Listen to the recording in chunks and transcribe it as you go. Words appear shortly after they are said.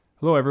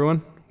Hello,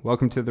 everyone.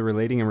 Welcome to the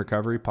Relating and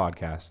Recovery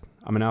podcast.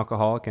 I'm an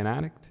alcoholic and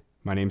addict.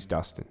 My name's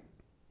Dustin.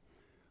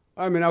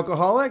 I'm an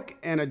alcoholic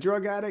and a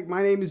drug addict.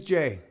 My name is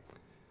Jay.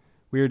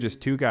 We are just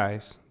two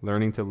guys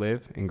learning to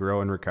live and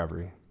grow in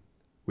recovery.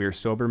 We are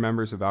sober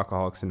members of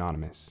Alcoholics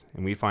Anonymous,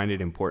 and we find it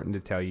important to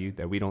tell you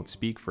that we don't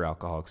speak for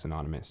Alcoholics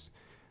Anonymous.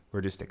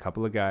 We're just a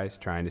couple of guys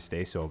trying to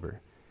stay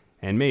sober,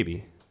 and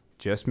maybe,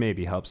 just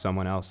maybe, help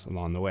someone else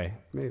along the way.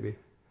 Maybe.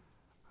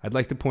 I'd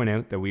like to point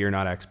out that we are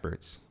not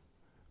experts.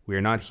 We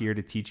are not here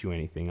to teach you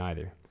anything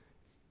either.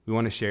 We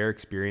want to share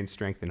experience,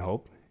 strength, and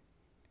hope,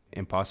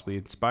 and possibly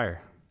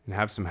inspire, and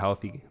have some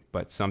healthy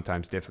but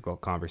sometimes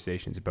difficult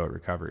conversations about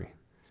recovery.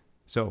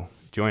 So,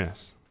 join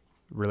us,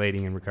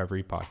 Relating and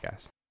Recovery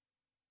podcast.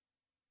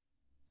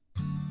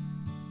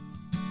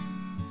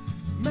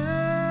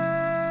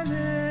 Man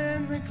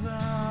in the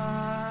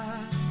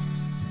glass,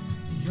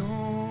 the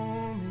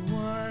only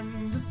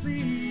one to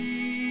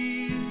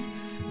please.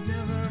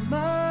 Never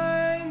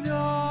mind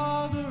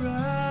all the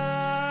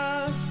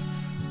rest.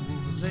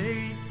 We're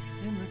late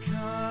in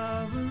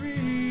recovery.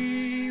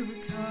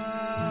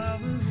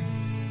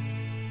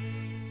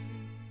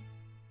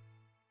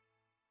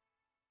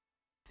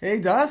 Hey,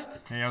 Dust.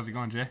 Hey, how's it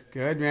going, Jay?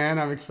 Good, man.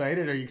 I'm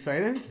excited. Are you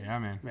excited? Yeah,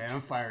 man. Man,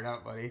 I'm fired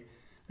up, buddy.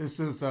 This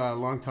is a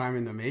long time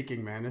in the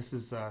making, man. This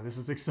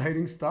is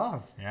exciting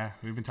stuff. Yeah,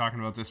 we've been talking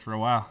about this for a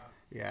while.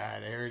 Yeah,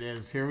 there it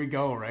is. Here we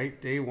go,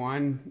 right? Day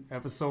one,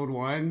 episode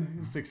one.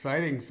 It's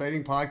exciting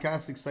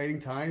podcast, exciting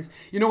times.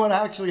 You know what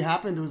actually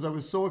happened was I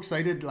was so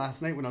excited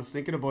last night when I was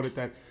thinking about it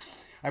that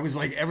I was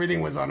like,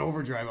 everything was on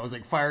overdrive. I was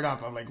like fired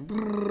up. I'm like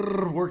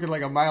working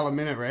like a mile a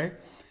minute, right?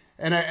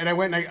 And I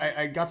went and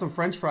I got some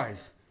French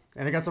fries.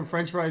 And I got some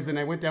French fries and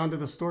I went down to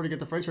the store to get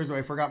the French fries, but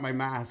I forgot my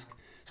mask.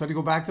 So I had to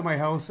go back to my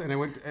house and I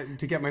went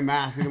to get my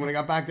mask. And then when I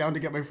got back down to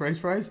get my French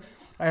fries,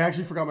 I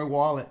actually forgot my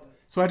wallet.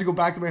 So I had to go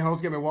back to my house,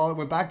 get my wallet,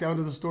 went back down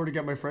to the store to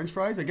get my French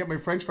fries. I get my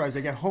French fries,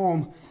 I get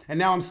home, and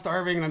now I'm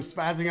starving and I'm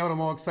spazzing out. I'm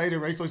all excited,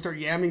 right? So I start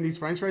yamming these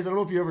French fries. I don't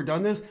know if you've ever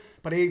done this,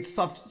 but I ate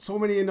so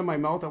many into my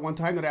mouth at one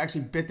time that I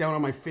actually bit down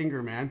on my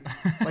finger, man.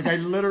 Like I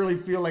literally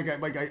feel like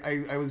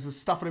I was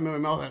just stuffing them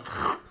in my mouth. And,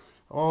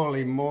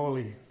 holy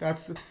moly.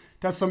 That's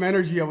some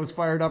energy. I was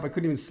fired up. I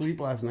couldn't even sleep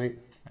last night.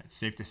 It's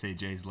safe to say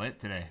Jay's lit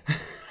today.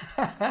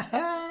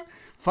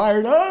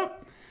 Fired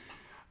up.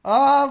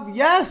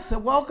 Yes,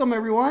 welcome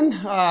everyone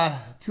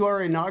to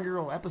our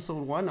inaugural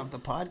episode 1 of the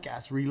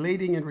podcast,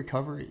 Relating and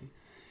Recovery.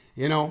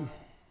 You know,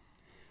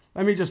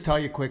 let me just tell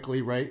you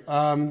quickly, right?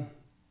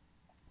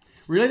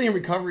 Relating and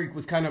Recovery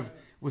was kind of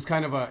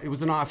it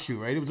was an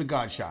offshoot, right? It was a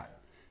God shot.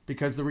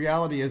 Because the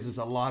reality is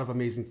a lot of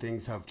amazing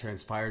things have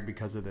transpired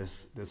because of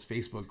this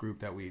Facebook group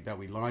that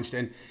we launched,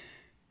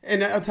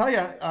 and I'll tell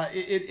you,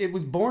 it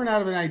was born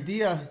out of an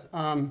idea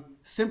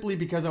simply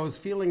because I was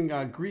feeling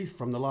grief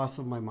from the loss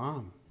of my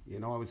mom. You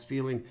know,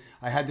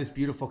 I had this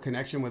beautiful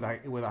connection with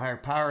a higher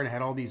power, and I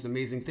had all these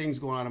amazing things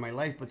going on in my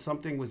life, but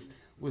something was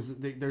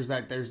there's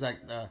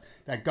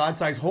that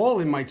God-sized hole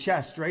in my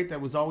chest, right?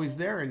 That was always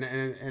there,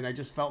 and I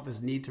just felt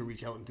this need to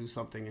reach out and do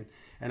something,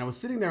 and I was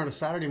sitting there on a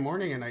Saturday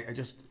morning, and I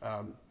just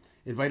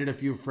invited a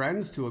few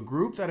friends to a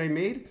group that I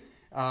made,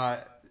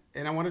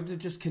 and I wanted to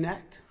just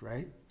connect,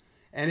 right?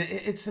 And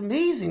it's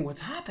amazing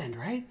what's happened,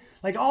 right?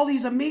 Like all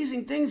these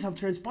amazing things have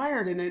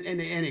transpired, and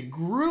it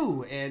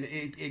grew, and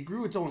it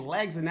grew its own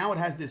legs, and now it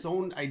has this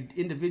own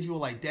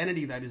individual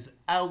identity that is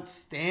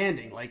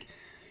outstanding. Like,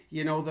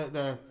 you know,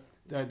 the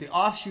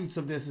offshoots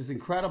of this is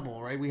incredible,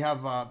 right? We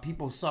have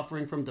people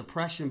suffering from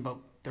depression, but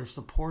they're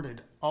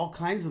supported. All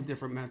kinds of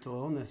different mental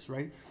illness,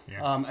 right?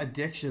 Yeah.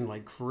 Addiction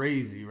like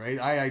crazy, right?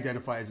 I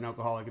identify as an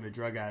alcoholic and a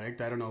drug addict.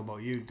 I don't know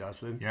about you,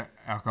 Dustin. Yeah,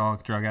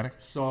 alcoholic, drug addict.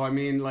 So, I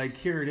mean, like,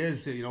 here it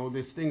is. You know,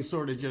 this thing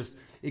sort of just,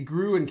 it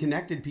grew and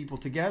connected people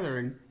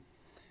together,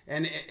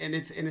 and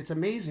it's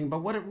amazing.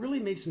 But what it really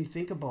makes me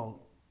think about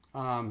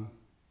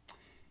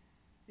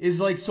is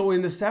like, so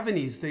in the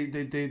 70s,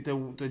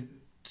 the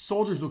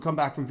soldiers would come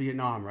back from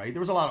Vietnam, right?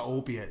 There was a lot of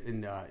opiate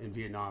in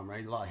Vietnam,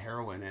 right? A lot of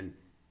heroin and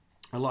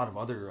a lot of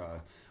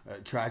other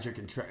tragic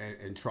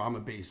and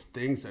trauma-based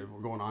things that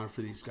were going on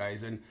for these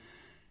guys, and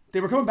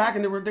they were coming back,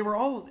 and they were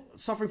all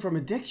suffering from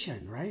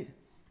addiction, right?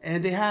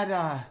 And they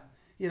had,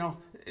 you know,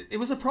 it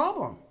was a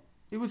problem.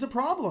 It was a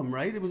problem,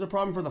 right? It was a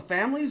problem for the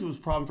families. It was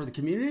a problem for the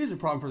communities. It was a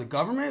problem for the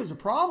government. It was a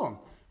problem,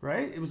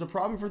 right? It was a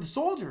problem for the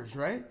soldiers,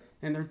 right?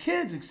 And their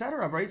kids,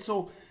 etc., right?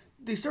 So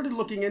they started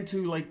looking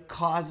into like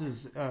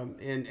causes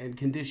and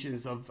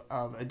conditions of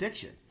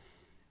addiction.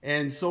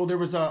 And so there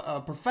was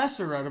a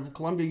professor out of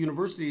Columbia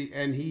University,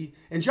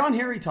 and John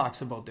Harry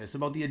talks about this,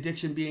 about the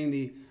addiction being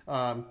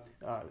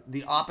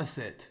the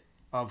opposite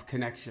of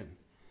connection,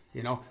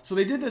 you know. So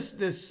they did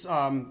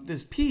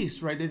this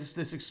piece, right?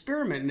 This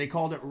experiment, and they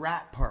called it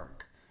Rat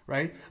Park,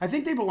 right? I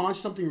think they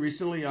launched something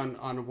recently on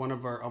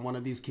one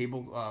of these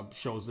cable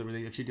shows.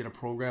 They actually did a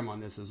program on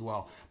this as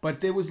well.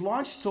 But it was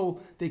launched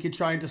so they could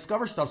try and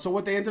discover stuff. So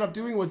what they ended up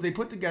doing was they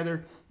put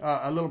together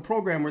a little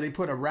program where they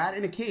put a rat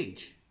in a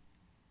cage,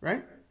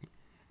 right?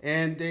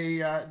 And they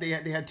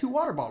had 2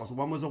 water bottles.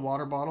 One was a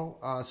water bottle,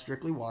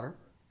 strictly water,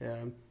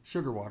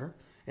 sugar water,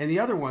 and the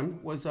other one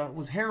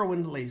was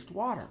heroin laced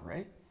water,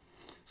 right?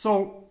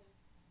 So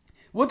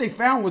what they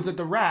found was that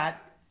the rat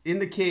in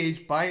the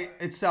cage by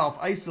itself,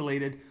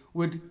 isolated,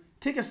 would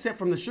take a sip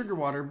from the sugar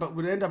water, but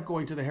would end up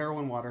going to the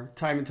heroin water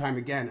time and time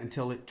again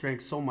until it drank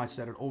so much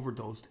that it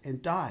overdosed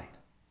and died.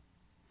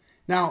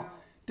 Now,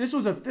 this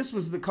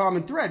was the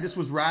common thread. This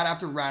was rat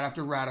after rat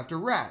after rat after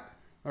rat.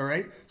 All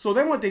right. So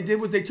then what they did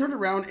was they turned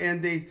around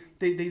and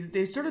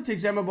they started to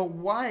examine about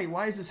why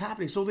is this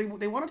happening. So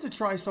they wanted to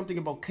try something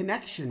about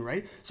connection,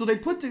 right? So they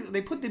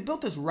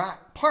built this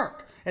rat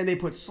park. And they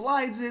put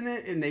slides in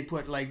it, and they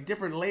put like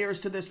different layers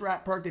to this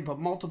rat park. They put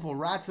multiple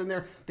rats in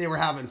there. They were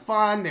having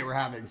fun. They were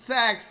having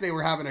sex. They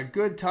were having a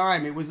good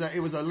time. It was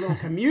a little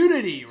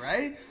community,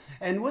 right?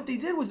 And what they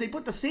did was they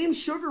put the same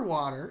sugar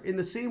water in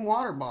the same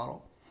water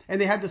bottle,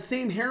 and they had the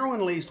same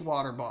heroin-laced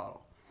water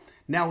bottle.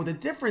 Now the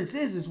difference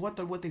is what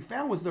they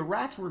found was the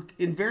rats were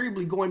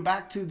invariably going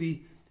back to the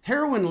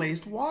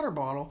heroin-laced water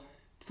bottle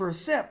for a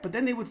sip, but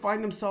then they would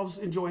find themselves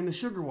enjoying the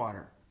sugar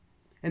water.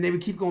 And they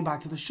would keep going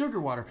back to the sugar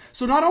water.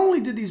 So not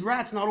only did these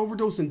rats not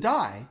overdose and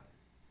die,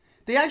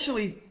 they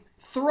actually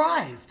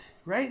thrived,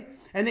 right?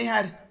 And they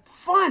had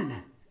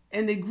fun.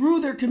 And they grew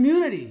their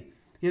community,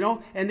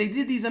 and they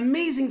did these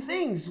amazing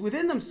things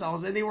within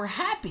themselves. And they were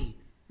happy,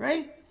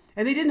 right?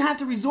 And they didn't have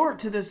to resort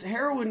to this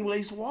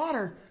heroin-laced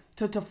water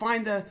to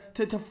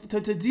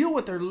deal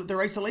with their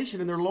isolation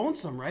and their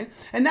lonesome, right?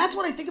 And that's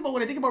what I think about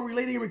when I think about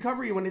relating and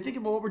recovery. When I think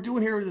about what we're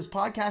doing here with this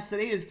podcast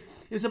today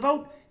is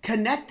about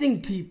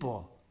connecting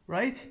people.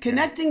 Right?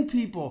 Connecting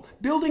people,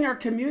 building our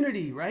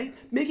community, right?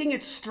 Making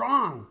it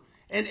strong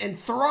and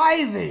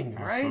thriving,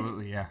 right?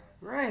 Absolutely, yeah.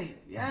 Right,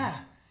 yeah.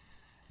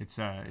 It's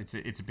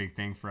a big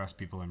thing for us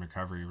people in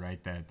recovery,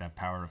 right? That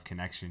power of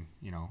connection,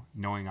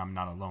 knowing I'm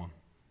not alone.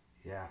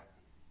 Yeah.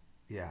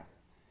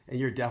 And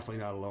you're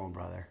definitely not alone,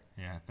 brother.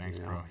 Yeah, thanks,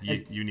 bro.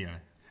 You need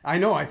it. I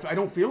know, I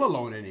don't feel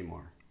alone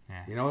anymore.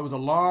 Yeah. It was a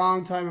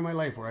long time in my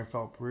life where I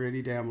felt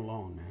pretty damn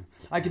alone, man.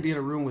 I could be in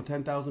a room with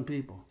 10,000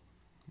 people,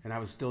 and I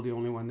was still the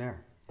only one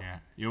there. Yeah,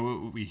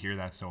 we hear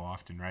that so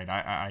often, right?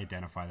 I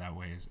identify that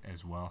way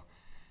as well.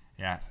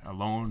 Yeah,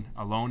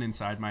 alone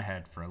inside my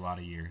head for a lot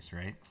of years,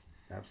 right?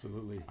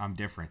 Absolutely. I'm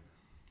different.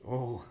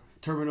 Oh,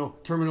 terminal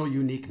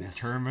uniqueness.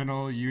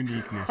 Terminal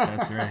uniqueness.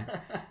 That's right.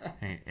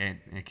 And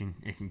it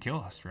can kill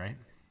us, right?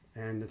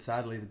 And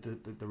sadly,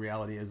 the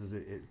reality is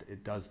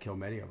it does kill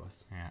many of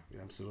us. Yeah,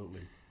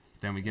 absolutely.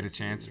 Then we get a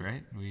chance,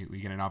 right? We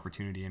get an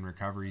opportunity in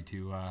recovery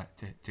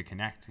to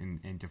connect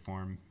and to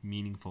form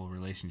meaningful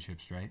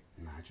relationships, right?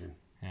 Imagine.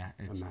 Yeah,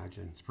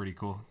 it's pretty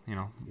cool,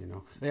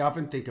 They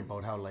often think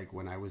about how, like,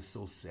 when I was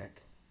so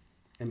sick,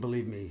 and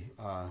believe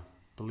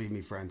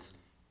me, friends,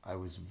 I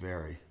was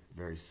very,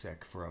 very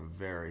sick for a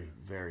very,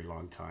 very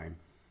long time,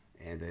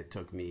 and it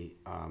took me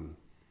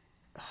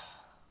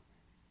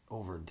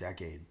over a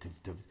decade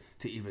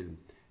to even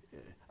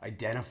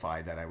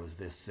identify that I was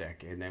this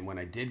sick. And then when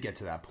I did get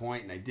to that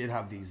point, and I did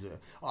have these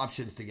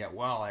options to get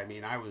well, I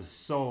mean, I was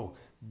so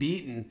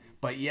beaten,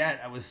 but yet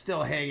I was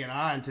still hanging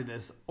on to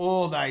this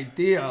old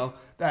ideal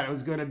that it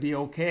was going to be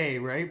okay,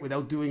 right?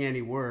 Without doing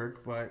any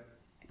work. But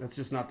that's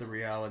just not the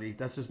reality.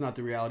 That's just not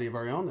the reality of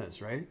our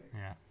illness, right?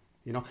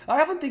 Yeah.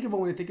 I often think about,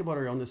 when I think about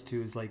our illness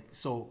too, is like,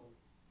 so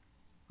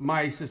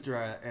my sister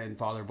and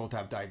father both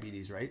have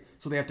diabetes, right?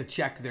 So they have to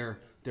check their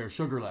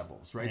sugar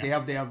levels, right? Yeah.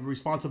 They have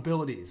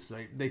responsibilities.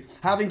 Right?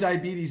 Having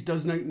diabetes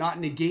does not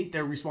negate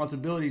their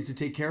responsibilities to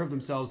take care of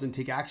themselves and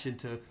take action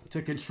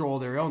to control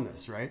their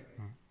illness, right?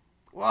 Mm.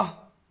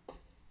 Well,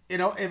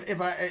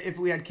 if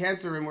we had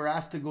cancer and we're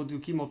asked to go do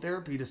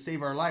chemotherapy to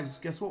save our lives,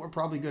 guess what we're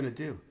probably going to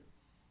do?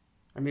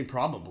 I mean,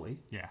 probably.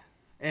 Yeah.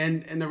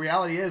 And the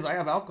reality is, I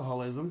have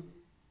alcoholism,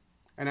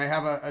 and I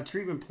have a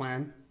treatment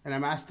plan, and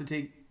I'm asked to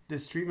take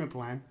this treatment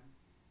plan,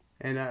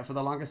 and for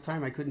the longest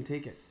time I couldn't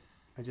take it.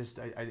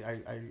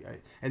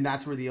 And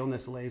that's where the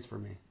illness lays for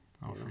me.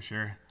 Oh, for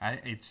sure.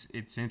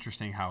 It's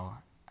interesting how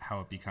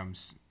it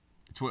becomes.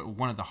 It's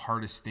one of the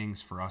hardest things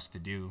for us to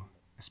do,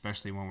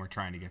 especially when we're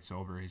trying to get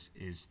sober,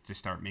 is to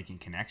start making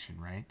connection,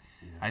 right?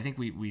 Yeah. I think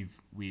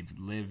we've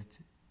lived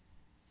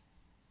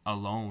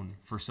alone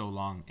for so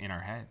long in our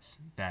heads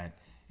that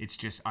it's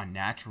just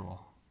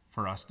unnatural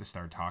for us to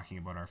start talking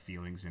about our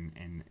feelings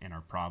and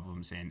our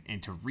problems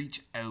and to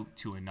reach out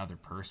to another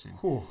person,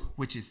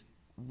 which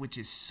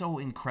is so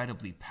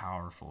incredibly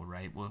powerful,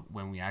 right?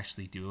 When we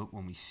actually do it,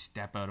 when we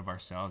step out of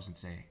ourselves and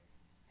say,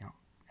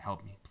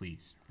 help me,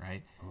 please,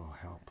 right? Oh,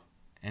 help.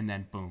 And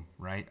then boom,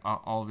 right?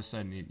 All of a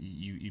sudden,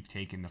 you've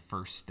taken the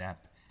first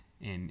step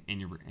in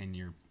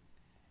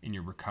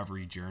your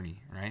recovery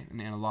journey, right?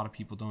 And a lot of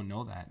people don't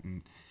know that,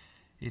 and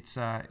it's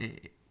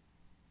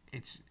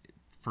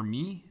for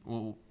me.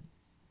 Well,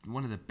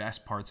 one of the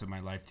best parts of my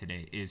life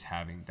today is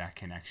having that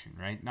connection,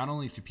 right? Not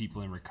only to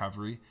people in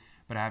recovery,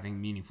 but having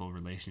meaningful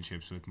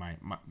relationships with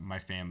my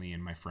family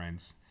and my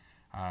friends,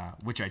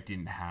 which I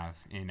didn't have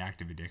in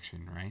active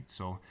addiction, right?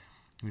 So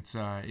it's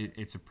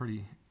a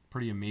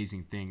pretty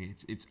amazing thing.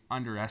 It's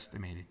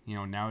underestimated.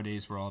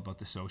 Nowadays we're all about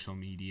the social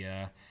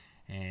media,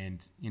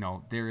 and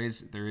there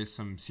is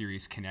some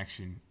serious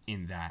connection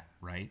in that,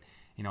 right?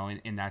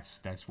 and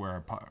that's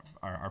where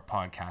our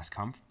podcast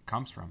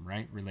comes from,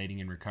 right? Relating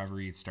in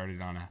Recovery. It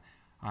started on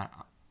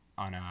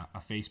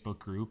a Facebook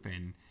group,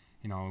 and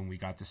and we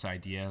got this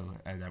idea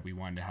that we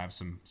wanted to have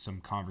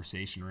some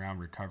conversation around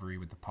recovery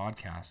with the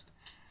podcast.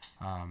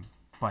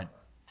 But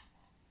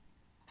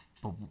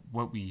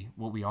what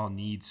we all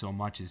need so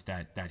much is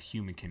that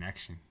human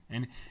connection,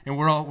 and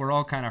we're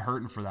all kind of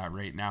hurting for that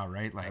right now,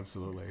 right? Like,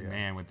 absolutely, yeah.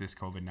 Man, with this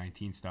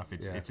COVID-19 stuff,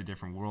 it's a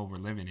different world we're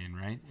living in,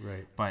 right?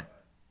 Right.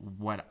 But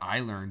what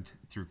I learned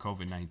through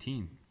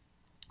COVID-19,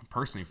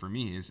 personally for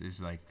me,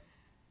 is like,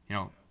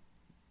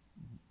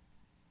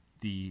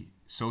 the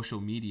social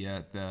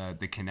media,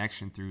 the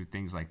connection through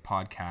things like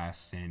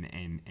podcasts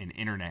and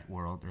internet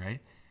world,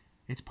 right?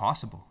 It's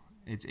possible.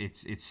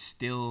 It's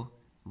still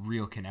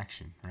real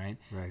connection, right?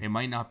 Right. It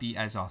might not be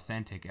as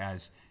authentic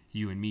as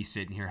you and me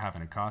sitting here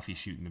having a coffee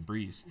shooting the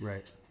breeze.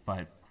 Right.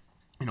 But,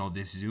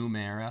 this Zoom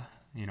era,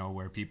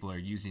 where people are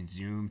using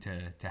Zoom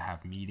to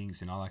have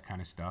meetings and all that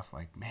kind of stuff,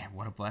 like, man,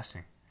 what a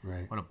blessing.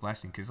 Right. What a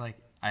blessing. Because, like,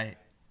 I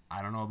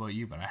don't know about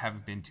you, but I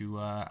haven't been to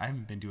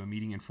a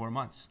meeting in 4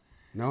 months.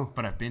 No.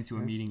 But I've been to a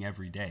meeting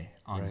every day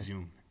on Right.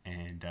 Zoom,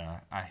 and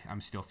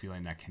I'm still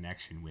feeling that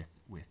connection with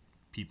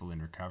people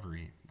in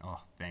recovery. Oh,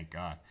 thank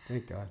God.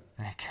 Thank God.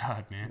 Thank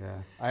God,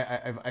 man.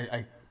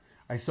 Yeah.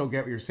 I so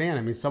get what you're saying.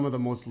 I mean, some of the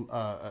most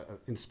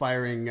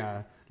inspiring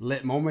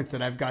lit moments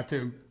that I've got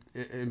to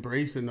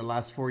embrace in the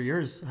last 4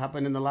 years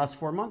happened in the last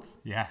 4 months.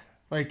 Yeah.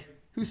 Like,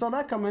 who saw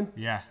that coming?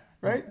 Yeah.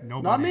 Right?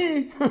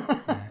 Nobody. Not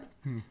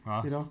me.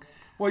 Well,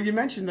 Well, you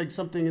mentioned like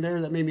something in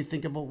there that made me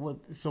think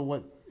about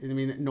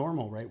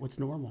normal, right? What's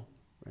normal,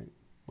 right?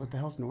 What the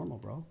hell's normal,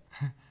 bro?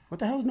 What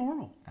the hell's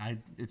normal?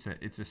 It's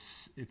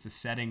a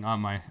setting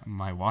on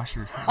my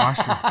washer.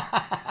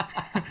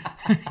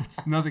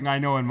 It's nothing I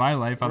know in my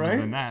life other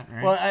than that,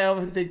 right? Well, I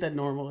often think that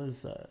normal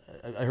is,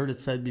 I heard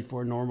it said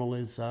before, normal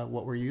is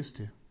what we're used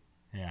to.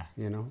 Yeah.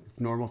 It's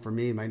normal for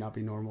me. It might not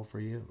be normal for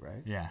you,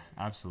 right? Yeah,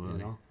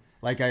 absolutely.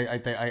 Like I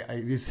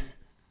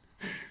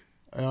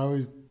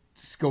always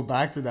just go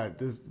back to that.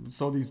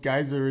 These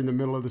guys are in the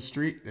middle of the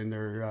street, and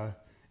they're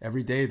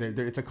every day.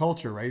 It's a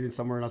culture, right? It's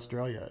somewhere in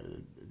Australia.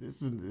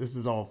 This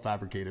is all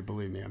fabricated.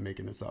 Believe me, I'm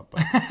making this up.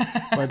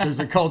 But there's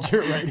a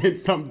culture, right, in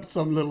some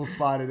little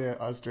spot in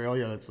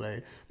Australia, let's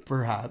say,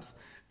 perhaps.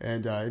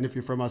 And if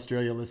you're from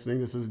Australia listening,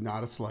 this is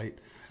not a slight.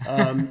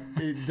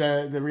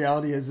 The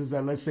reality is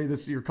that, let's say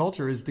your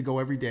culture is to go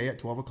every day at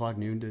 12 o'clock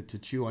noon to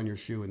chew on your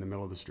shoe in the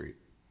middle of the street.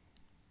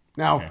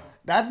 Now,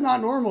 That's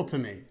not normal to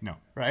me. No.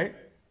 Right?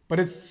 But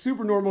it's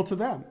super normal to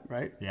them,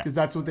 right? Yeah. Because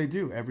that's what they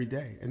do every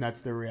day, and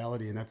that's their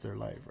reality, and that's their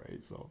life,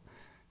 right? So,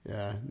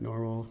 yeah,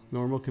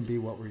 normal can be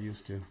what we're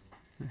used to.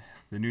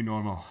 The new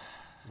normal.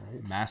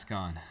 Right. Mask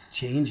on.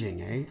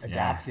 Changing, eh?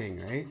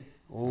 Adapting, right?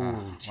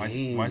 Oh,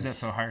 change. Why is that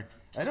so hard?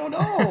 I don't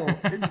know.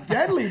 It's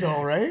deadly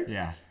though, right?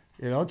 Yeah.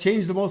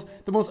 Change, the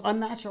most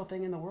unnatural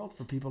thing in the world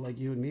for people like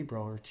you and me,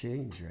 bro, are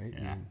change, right?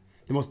 Yeah. And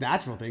the most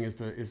natural thing is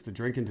to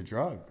drink and to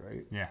drug,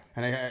 right? Yeah.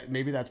 And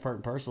maybe that's part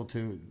and parcel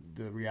to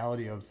the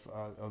reality of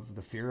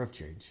the fear of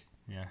change.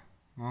 Yeah.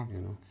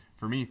 Well,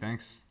 for me,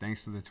 thanks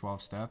to the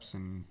 12 steps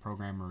and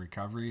program of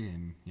recovery,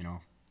 and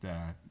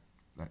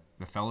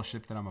the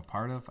fellowship that I'm a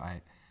part of,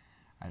 I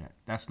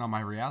that's not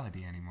my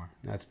reality anymore.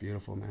 That's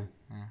beautiful, man.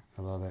 Yeah.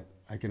 I love it.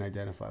 I can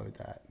identify with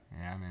that.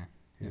 Yeah, man.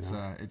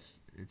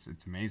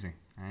 It's amazing,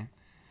 right?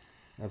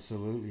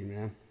 Absolutely,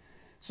 man.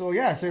 So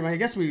I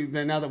guess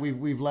now that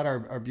we've let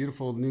our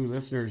beautiful new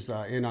listeners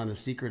in on the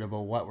secret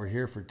about what we're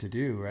here to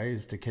do, right,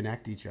 is to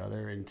connect each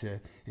other and to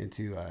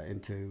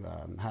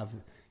have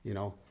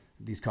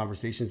these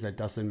conversations that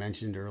Dustin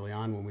mentioned early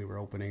on when we were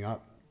opening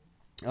up.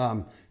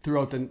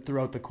 Throughout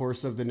the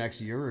course of the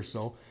next year or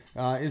so,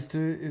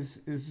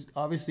 is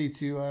obviously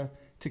to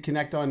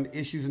connect on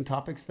issues and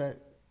topics that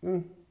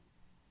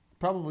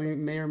probably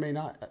may or may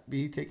not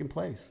be taking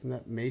place, and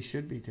that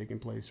should be taking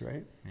place,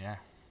 right? Yeah,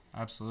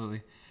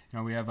 absolutely.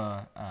 We have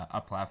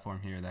a platform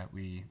here that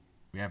we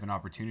have an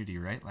opportunity,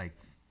 right, like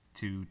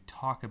to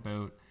talk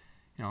about,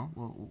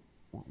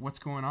 what's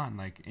going on,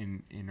 like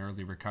in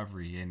early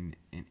recovery and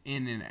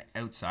in and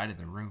outside of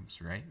the rooms,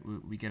 right?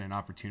 We get an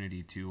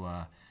opportunity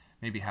to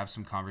maybe have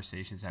some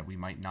conversations that we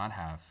might not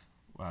have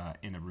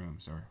in the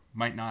rooms, or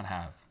might not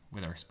have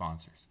with our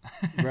sponsors.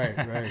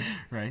 Right.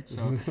 Right.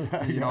 So,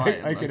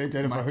 I can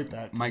identify with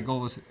that. My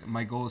goal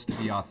is to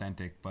be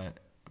authentic, but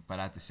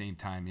at the same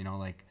time,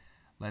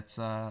 let's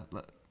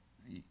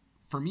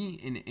for me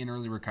in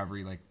early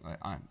recovery, like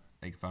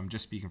if I'm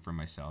just speaking for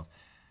myself,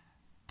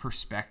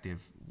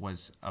 perspective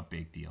was a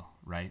big deal,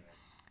 right?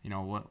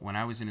 When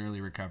I was in early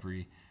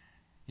recovery,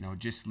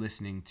 just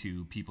listening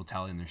to people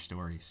telling their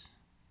stories,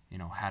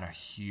 had a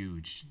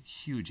huge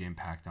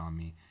impact on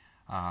me.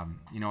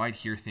 I'd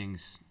hear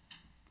things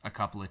a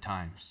couple of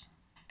times,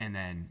 and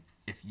then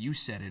if you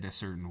said it a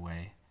certain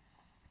way,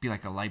 it'd be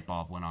like a light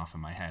bulb went off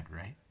in my head,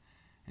 right?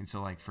 And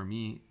so, like, for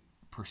me,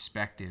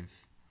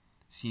 perspective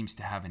seems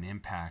to have an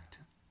impact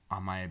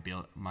on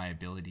my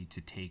ability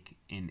to take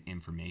in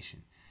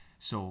information.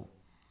 So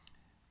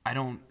I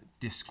don't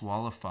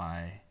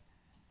disqualify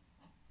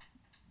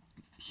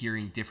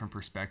hearing different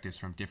perspectives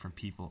from different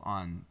people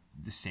on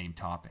the same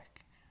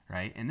topic,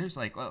 right? And there's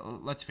like,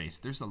 let's face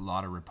it, there's a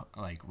lot of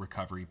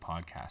recovery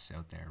podcasts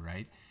out there,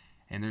 right?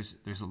 And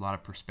there's a lot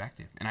of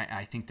perspective, and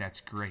I think that's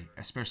great,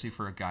 especially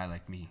for a guy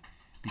like me,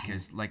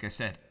 because like I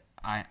said,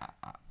 I'm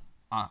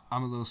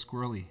a little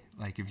squirrely.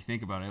 Like if you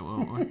think about it,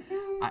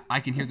 I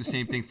can hear the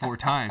same thing 4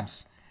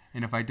 times,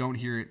 and if I don't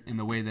hear it in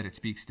the way that it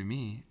speaks to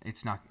me,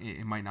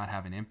 it might not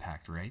have an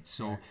impact, right?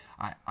 So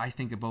I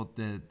think about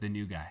the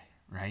new guy,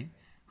 right,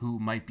 who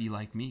might be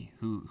like me,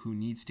 who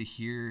needs to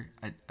hear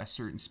a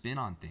certain spin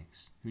on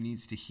things, who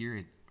needs to hear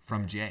it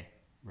from Jay.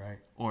 Right.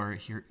 Or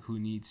who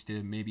needs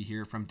to maybe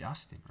hear it from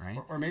Dustin, right?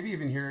 Or maybe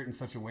even hear it in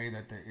such a way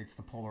that it's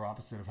the polar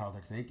opposite of how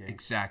they're thinking.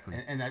 Exactly.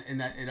 And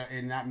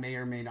that may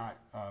or may not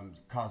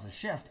cause a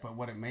shift, but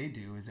what it may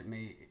do is it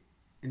may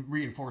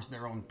reinforce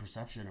their own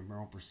perception and their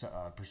own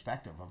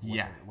perspective of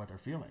what they're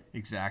feeling.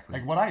 Exactly.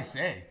 Like what I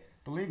say,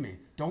 believe me,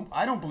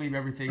 I don't believe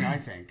everything I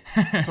think,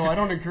 so I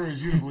don't encourage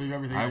you to believe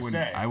everything I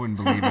say. I wouldn't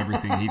believe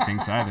everything he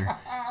thinks either.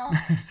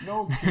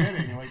 No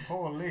kidding, like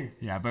holy.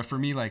 Yeah, but for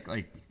me,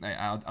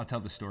 I'll tell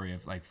the story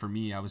of for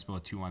me, I was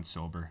about 2 months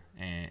sober,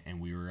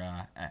 and we were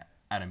at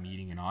a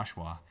meeting in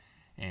Oshawa,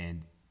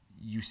 and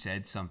you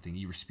said something.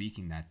 You were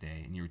speaking that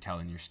day, and you were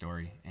telling your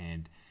story,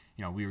 and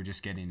we were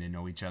just getting to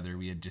know each other.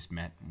 We had just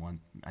met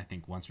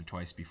once or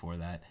twice before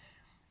that,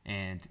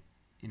 and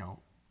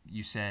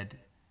you said,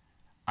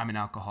 I'm an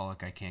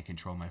alcoholic. I can't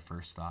control my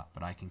first thought,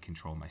 but I can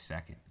control my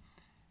second.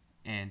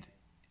 And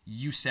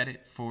you said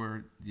it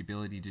for the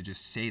ability to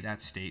just say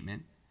that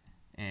statement.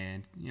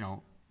 And,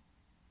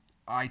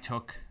 I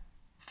took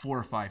 4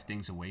 or 5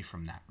 things away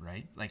from that,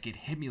 right? Like it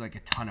hit me like a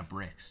ton of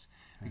bricks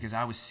because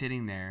I was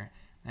sitting there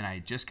and I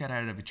just got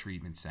out of a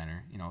treatment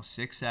center,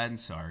 sick, sad, and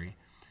sorry.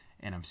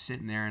 And I'm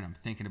sitting there and I'm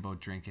thinking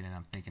about drinking and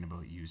I'm thinking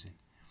about using.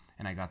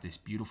 And I got this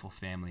beautiful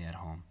family at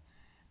home.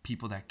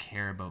 People that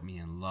care about me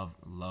and love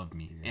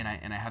me, and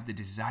I have the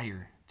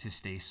desire to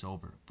stay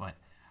sober, but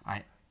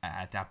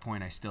at that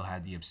point I still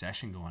had the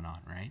obsession going on,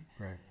 right?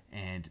 Right.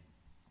 And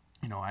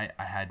I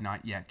had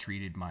not yet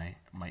treated my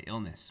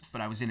illness,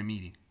 but I was in a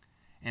meeting,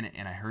 and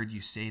I heard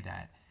you say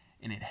that,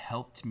 and it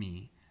helped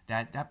me.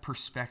 That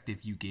perspective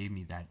you gave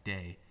me that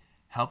day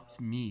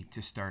helped me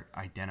to start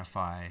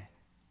identify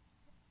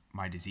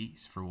my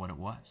disease for what it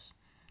was.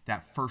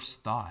 That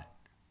first thought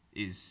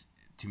is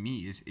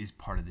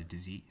part of the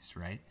disease,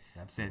 right?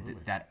 Absolutely.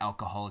 That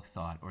alcoholic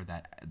thought or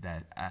that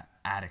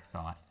addict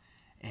thought.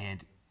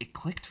 And it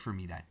clicked for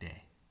me that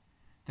day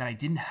that I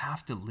didn't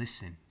have to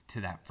listen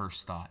to that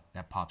first thought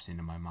that pops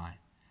into my mind.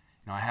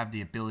 I have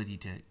the ability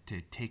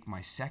to take my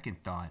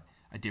second thought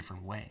a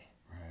different way.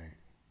 Right.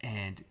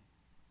 And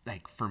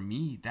for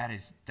me, that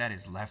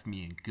has left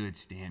me in good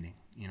standing,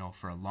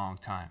 for a long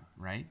time,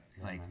 right?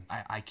 Yeah,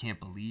 I can't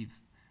believe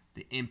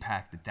the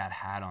impact that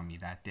had on me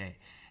that day.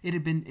 It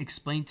had been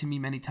explained to me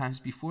many times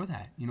before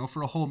that,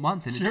 for a whole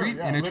month in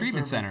a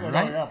treatment center,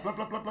 right? Oh, yeah. Blah,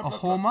 blah, blah, blah, a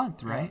whole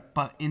month, right? Yeah.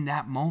 But in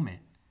that moment,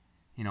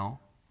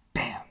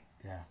 bam,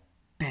 Yeah.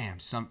 bam,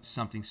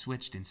 something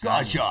switched inside.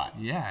 God me. shot.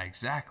 Yeah,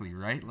 exactly,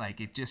 right?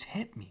 It just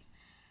hit me,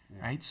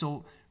 right?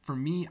 So for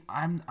me,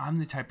 I'm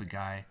the type of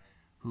guy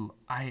who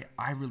I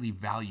really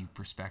value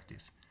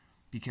perspective,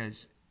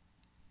 because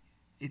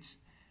it's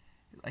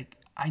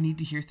I need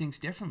to hear things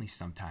differently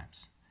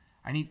sometimes.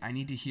 I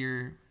need to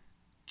hear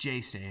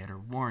Jay say it, or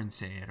Warren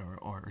say it,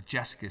 or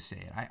Jessica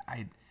say it.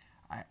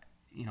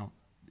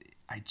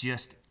 I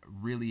just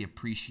really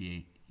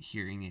appreciate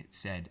hearing it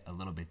said a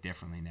little bit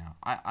differently now.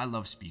 I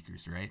love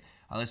speakers, right?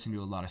 I listen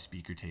to a lot of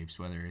speaker tapes,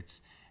 whether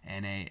it's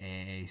NA,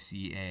 AA,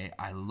 CA.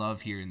 I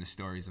love hearing the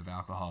stories of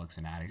alcoholics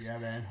and addicts. Yeah,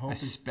 man. Hope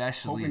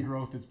and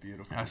growth is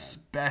beautiful.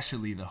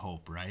 Especially the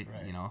hope, right?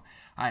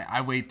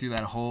 I wait through that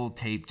whole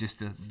tape just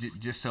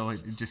so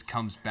it just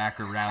comes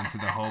back around to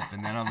the hope,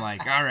 and then I'm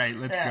like, all right,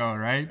 let's go,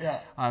 right? Yeah.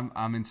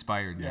 I'm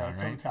inspired now,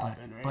 right?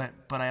 Right?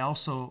 But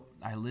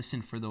I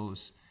listen for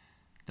those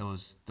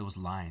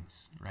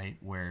lines, right,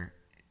 where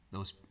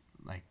those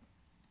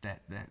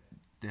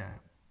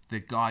the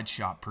God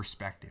shot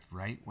perspective,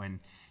 right? When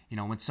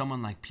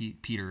someone like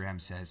Peter M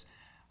says,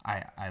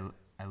 I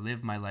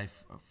live my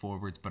life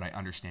forwards, but I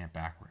understand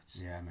backwards.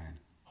 Yeah, man.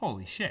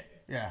 Holy shit.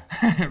 Yeah.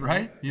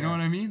 Right? You know what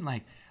I mean?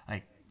 Like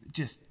it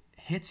just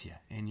hits you,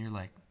 and you're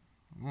like,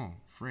 oh,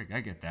 frig, I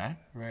get that.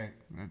 Right.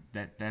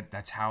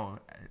 That's how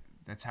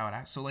it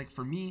acts. So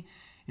for me,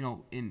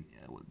 in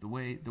the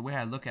way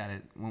I look at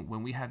it,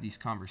 when we have these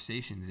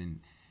conversations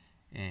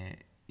and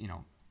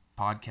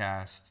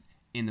podcast,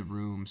 in the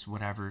rooms,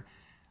 whatever,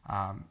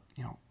 how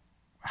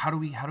do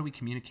we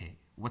communicate?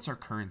 What's our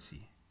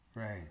currency?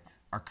 Right.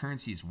 Our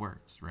currency is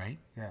words, right?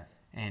 Yeah.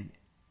 And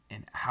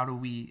how do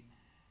we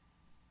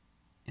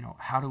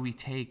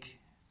take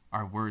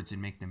our words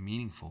and make them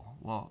meaningful?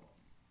 Well,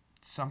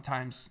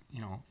 sometimes,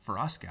 for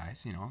us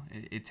guys,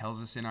 it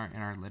tells us in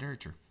our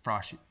literature,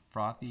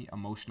 frothy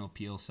emotional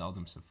appeal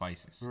seldom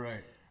suffices.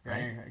 Right.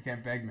 Right. I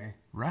can't beg me.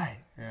 Right.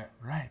 Yeah.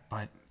 Right.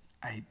 But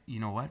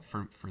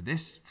for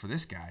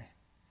this guy,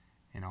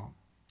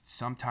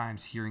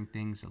 sometimes hearing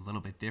things a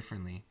little bit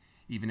differently,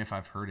 even if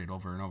I've heard it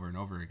over and over and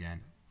over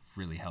again,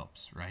 really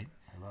helps, right?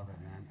 I love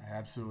it, man. I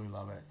absolutely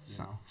love it. You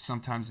know?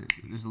 Sometimes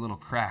there's a little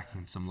crack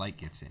and some light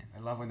gets in. I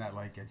love when that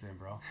light gets in,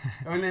 bro.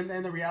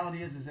 And the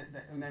reality is that,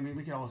 and I mean,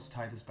 we could always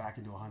tie this back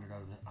into 100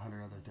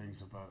 other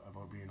things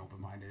about being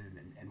open-minded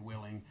and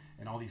willing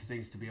and all these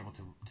things to be able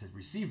to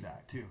receive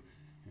that too,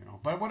 you know.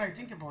 But what I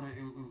think about it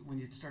when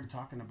you started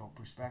talking about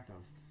perspective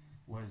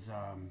was,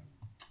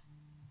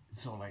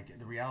 so like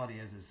the reality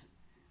is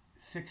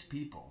 6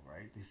 people,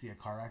 right? They see a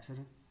car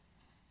accident.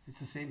 It's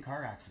the same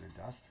car accident,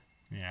 Dust.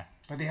 Yeah.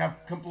 But they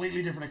have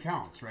completely different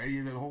accounts,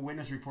 right? The whole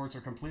witness reports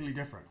are completely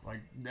different.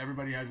 Like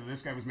everybody has,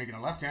 this guy was making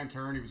a left-hand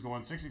turn. He was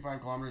going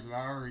 65 kilometers an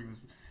hour. He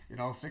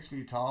was, 6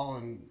 feet tall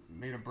and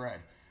made of bread.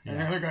 And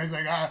the other guy's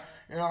like,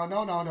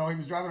 no. He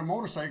was driving a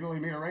motorcycle. He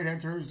made a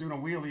right-hand turn. He was doing a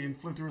wheelie and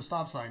flew through a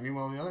stop sign.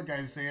 Meanwhile, the other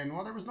guy's saying,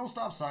 well, there was no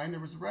stop sign. There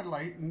was a red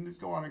light and it's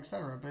go on,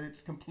 etc. But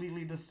it's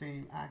completely the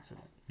same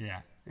accident. Yeah.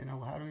 You know,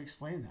 how do we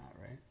explain that,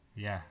 right?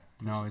 Yeah.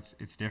 No,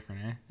 it's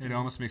different, eh? It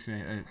almost makes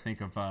me think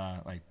of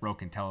like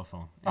broken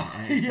telephone.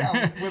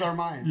 Yeah, with our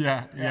minds.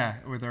 Yeah,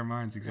 with our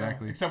minds,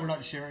 exactly. Yeah, except we're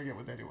not sharing it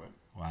with anyone.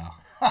 Wow.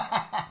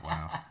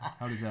 Wow.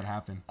 How does that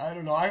happen? I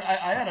don't know. I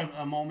had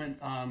a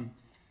moment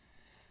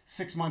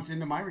 6 months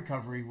into my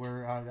recovery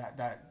where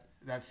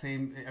that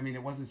same, I mean,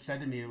 it wasn't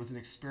said to me, it was an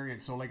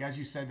experience. So like, as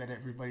you said, that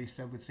everybody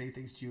would say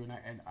things to you.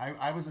 And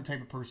I was the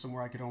type of person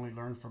where I could only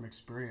learn from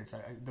experience.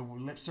 The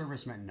lip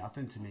service meant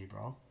nothing to me,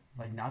 bro.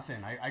 Like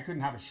nothing. I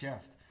couldn't have a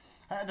shift.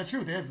 The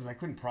truth is I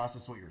couldn't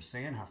process what you were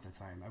saying half the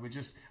time.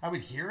 I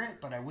would hear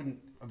it, but I wouldn't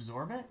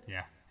absorb it.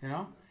 Yeah. You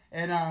know?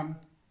 And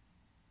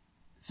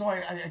so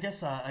I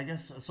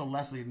guess so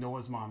Leslie,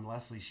 Noah's mom,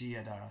 Leslie, she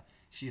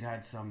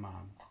had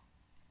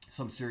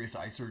some serious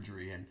eye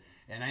surgery,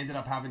 and I ended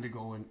up having to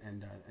go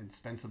and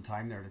spend some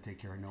time there to take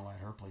care of Noah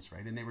at her place,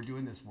 right? And they were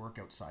doing this work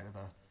outside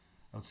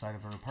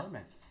of her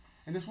apartment.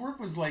 And this work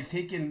was like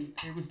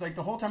it was like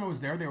the whole time I was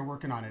there, they were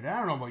working on it. And I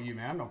don't know about you,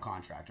 man. I'm no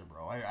contractor,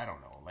 bro. I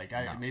don't know. Like,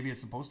 maybe it's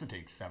supposed to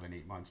take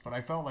 7-8 months, but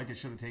I felt like it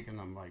should have taken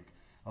them like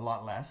a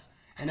lot less.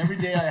 And every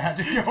day I had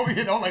to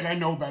go, like I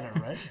know better,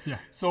 right? Yeah.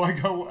 So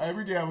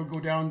every day I would go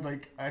down,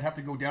 like I'd have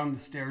to go down the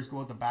stairs, go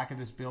out the back of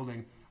this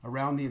building,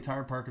 around the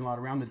entire parking lot,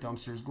 around the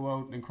dumpsters, go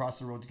out and cross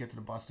the road to get to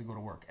the bus to go to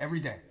work every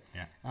day.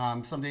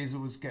 Yeah. Some days it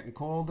was getting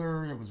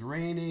colder, it was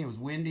rainy, it was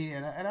windy,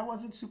 and I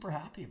wasn't super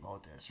happy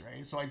about this,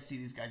 right? So I'd see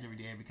these guys every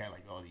day and be kind of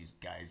like, oh, these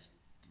guys,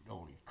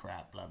 holy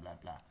crap, blah, blah,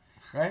 blah,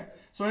 right?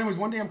 So anyways,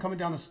 one day I'm coming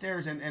down the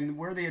stairs, and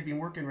where they had been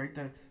working, right,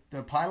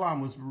 the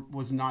pylon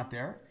was not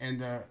there, and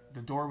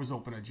the door was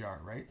open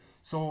ajar, right?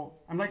 So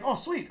I'm like, oh,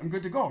 sweet, I'm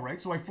good to go, right?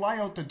 So I fly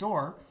out the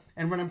door,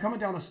 and when I'm coming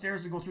down the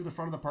stairs to go through the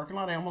front of the parking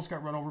lot, I almost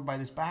got run over by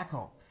this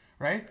backhoe,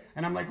 right?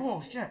 And I'm like, oh,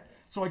 shit.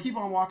 So I keep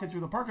on walking through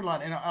the parking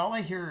lot, and all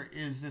I hear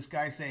is this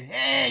guy say,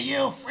 hey, you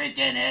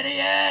freaking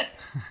idiot!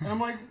 And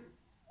I'm like,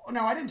 oh,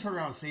 no, I didn't turn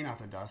around and say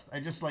nothing, Dust. I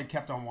just like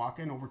kept on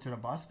walking over to the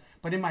bus.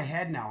 But in my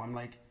head now, I'm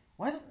like,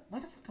 why the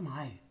fuck am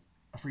I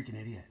a freaking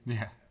idiot?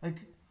 Yeah. Like,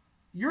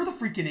 you're the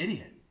freaking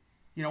idiot.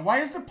 You know,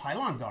 why is the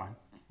pylon gone?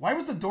 Why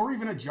was the door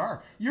even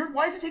ajar?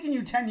 Why is it taking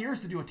you 10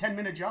 years to do a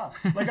 10-minute job?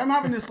 Like, I'm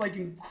having this, like,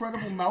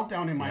 incredible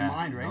meltdown in my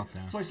mind, right?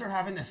 Meltdown. So I start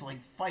having this,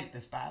 like, fight,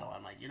 this battle.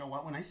 I'm like, you know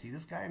what? When I see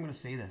this guy, I'm going to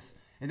say this.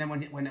 And then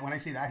when I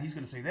say that, he's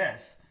going to say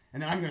this.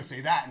 And then I'm going to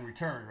say that in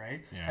return,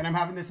 right? Yeah. And I'm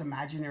having this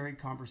imaginary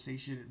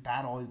conversation,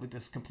 battle with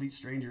this complete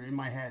stranger in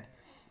my head.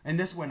 And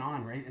this went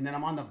on, right? And then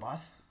I'm on the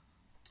bus,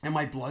 and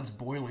my blood's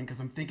boiling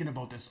because I'm thinking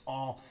about this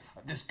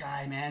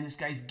guy, man. This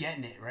guy's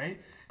getting it, right?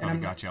 And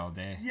Probably got you all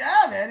day.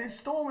 Yeah, man. It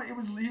stole my...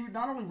 He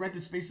not only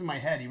rented space in my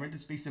head, he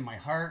rented space in my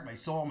heart, my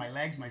soul, my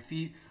legs, my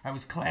feet. I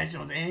was clenched. I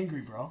was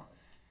angry, bro.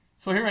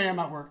 So here I am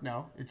at work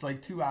now. It's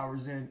like 2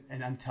 hours in,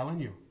 and I'm telling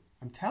you,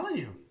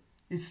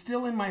 it's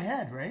still in my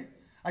head, right?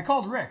 I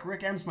called Rick.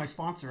 Rick M's my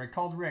sponsor. I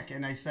called Rick,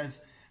 and I said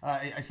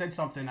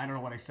something. I don't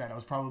know what I said. I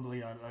was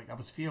probably I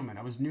was fuming.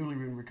 I was newly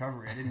in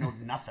recovery. I didn't know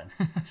nothing.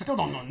 Still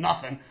don't know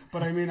nothing.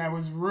 But I mean, I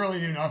was really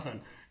knew nothing.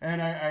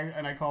 And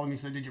I called him. He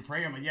said, "Did you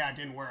pray?" I'm like, "Yeah, it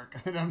didn't work."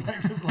 And I'm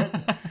like,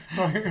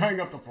 so I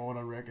hung up the phone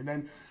on Rick. And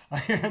then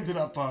I ended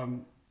up,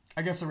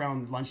 I guess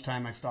around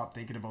lunchtime, I stopped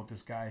thinking about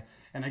this guy.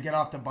 And I get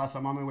off the bus.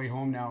 I'm on my way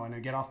home now, and I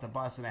get off the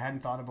bus, and I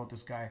hadn't thought about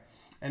this guy.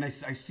 And I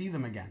see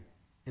them again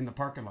in the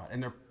parking lot,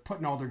 and they're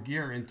putting all their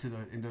gear into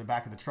the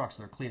back of the truck,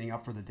 so they're cleaning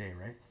up for the day,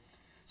 right?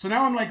 So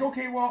now I'm like,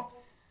 okay,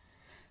 well,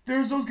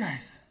 there's those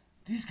guys,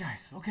 these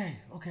guys. Okay,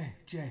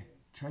 Jay,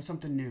 try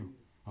something new.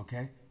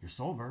 Okay, you're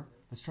sober.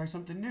 Let's try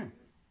something new,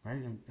 right?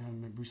 And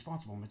I'm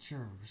responsible,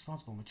 mature.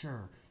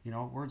 You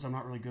know, words I'm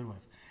not really good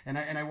with. And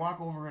I walk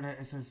over and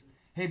I says,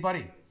 hey,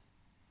 buddy,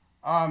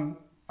 I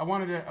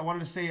wanted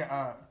to say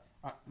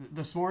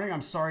this morning,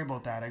 I'm sorry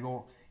about that. I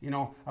go, you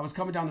know, I was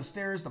coming down the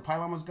stairs, the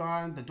pylon was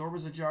gone, the door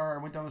was ajar,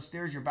 I went down the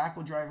stairs, your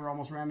backhoe driver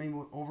almost ran me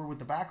over with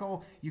the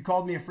backhoe, you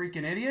called me a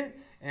freaking idiot,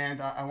 and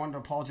I wanted to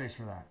apologize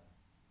for that.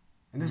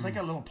 And there's like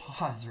a little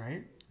pause,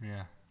 right?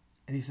 Yeah.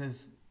 And he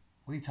says,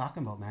 what are you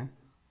talking about, man?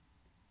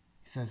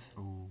 He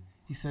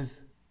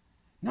says,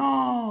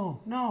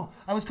 no,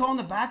 I was calling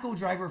the backhoe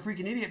driver a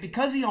freaking idiot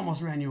because he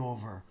almost ran you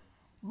over.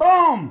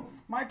 Boom!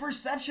 My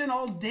perception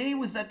all day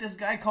was that this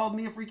guy called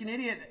me a freaking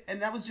idiot, and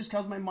that was just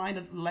because my mind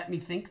had let me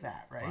think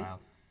that, right? Wow.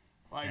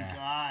 My Yeah.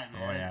 God,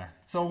 man. Oh, yeah.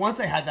 So once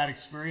I had that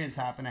experience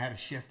happen, I had a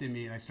shift in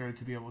me, and I started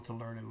to be able to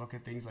learn and look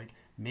at things like,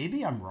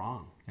 maybe I'm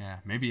wrong. Yeah,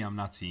 maybe I'm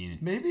not seeing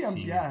it. Maybe I'm-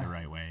 seeing yeah, it the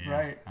right way. Yeah,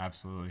 right.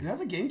 Absolutely. And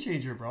that's a game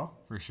changer, bro.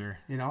 For sure.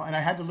 You know, and I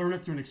had to learn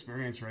it through an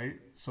experience, right?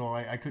 So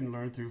I couldn't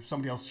learn through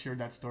somebody else shared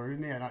that story with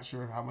me. I'm not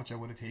sure how much I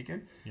would have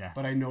taken. Yeah.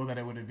 But I know that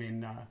it would have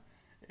been.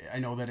 I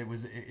know that it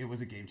was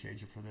a game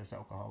changer for this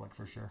alcoholic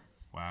for sure.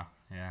 Wow.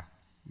 Yeah.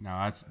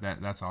 No,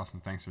 that's awesome.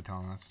 Thanks for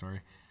telling that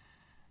story.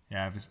 Yeah,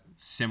 I have a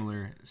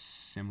similar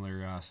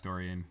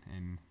story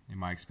in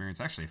my experience.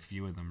 Actually, a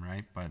few of them,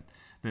 right? But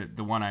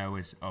the one I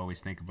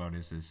always think about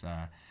is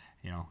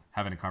you know,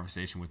 having a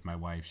conversation with my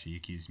wife. She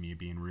accused me of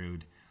being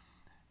rude.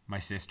 My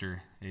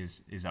sister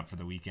is up for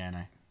the weekend.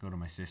 I go to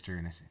my sister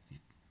and I say,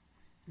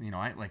 you know,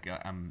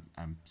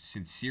 I'm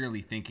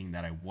sincerely thinking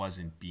that I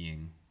wasn't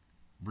being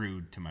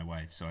rude to my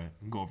wife. So I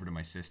go over to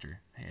my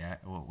sister. Hey,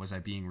 was I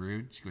being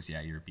rude? She goes,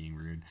 yeah, you're being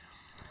rude.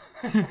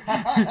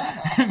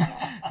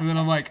 And then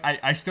I'm like,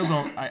 I still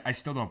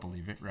don't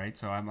believe it, right?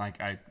 So I'm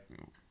like, I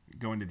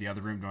go into the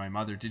other room to my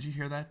mother. Did you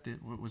hear that?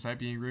 Was I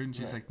being rude? And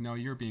she's like, no,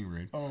 you're being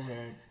rude. Oh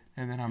man.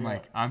 And then I'm Yeah.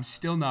 like, I'm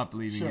still not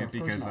believing Sure, it of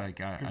course because not. like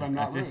 'Cause I'm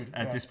not rude.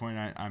 at Yeah. this point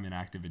I'm in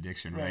active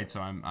addiction, right? Right.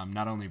 So I'm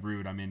not only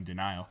rude, I'm in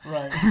denial.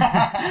 Right.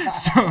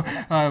 So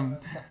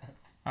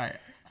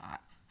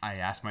I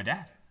asked my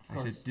dad. I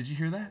said, course. did you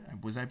hear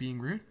that? Was I being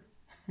rude?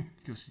 He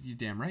goes, you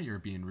damn right you're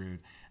being rude.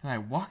 And I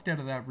walked out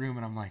of that room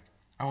and I'm like,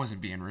 I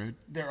wasn't being rude.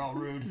 They're all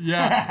rude.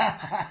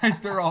 Yeah,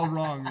 they're all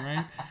wrong,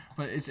 right?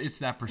 But it's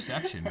that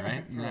perception,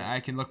 right? And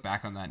I can look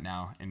back on that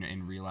now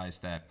and realize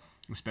that,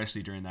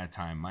 especially during that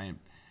time,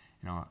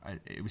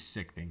 it was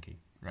sick thinking,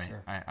 right?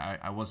 Sure.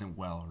 I wasn't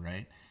well,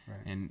 right? Right.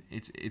 And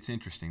it's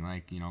interesting,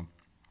 like, you know,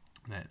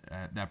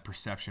 that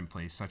perception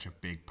plays such a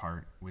big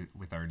part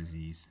with our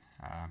disease.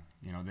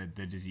 You know,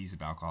 the disease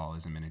of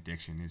alcoholism and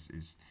addiction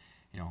is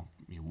you know,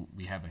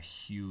 we have a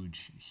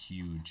huge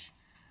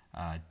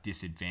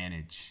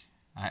disadvantage,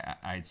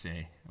 I'd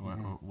say,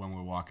 when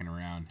we're walking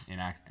around in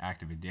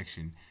active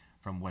addiction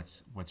from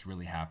what's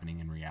really happening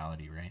in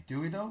reality, right?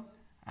 Do we though?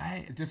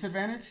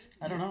 Disadvantage?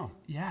 I don't know.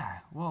 Yeah,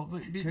 well,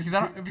 because Could- I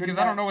don't could because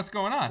that- I don't know what's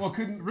going on. Well,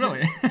 couldn't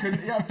really?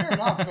 couldn't, yeah, fair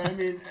enough. But I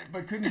mean,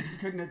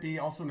 couldn't it be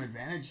also an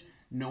advantage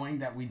knowing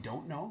that we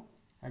don't know?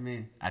 I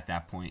mean, At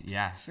that point,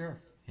 yeah, sure,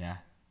 yeah,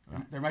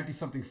 there might be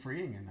something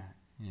freeing in that.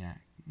 yeah.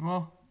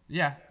 Well,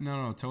 yeah,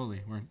 no,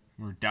 totally.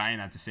 We're dying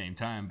at the same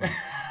time, but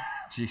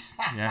jeez,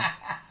 yeah.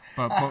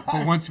 But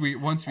once we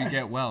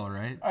get well,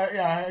 right?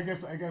 Yeah, I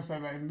guess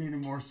I'm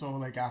meaning more so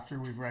like after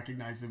we've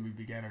recognized and we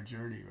began our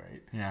journey,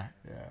 right? Yeah.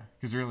 Yeah.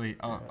 Because really,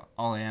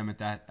 all I am at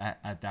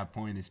that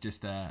point is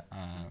just a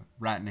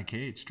rat in a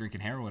cage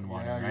drinking heroin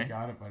water, Yeah, right? you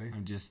got it, buddy.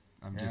 I'm just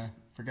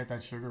Forget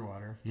that sugar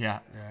water. yeah,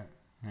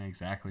 Yeah.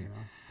 exactly. You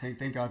know,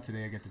 thank God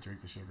today I get to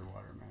drink the sugar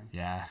water, man.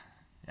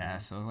 Yeah.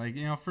 So like,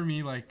 you know, for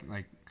me, like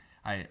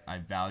I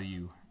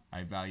value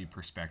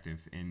perspective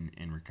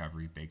in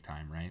recovery big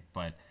time, right?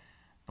 But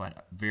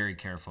very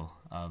careful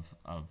of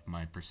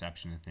my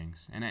perception of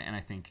things, and I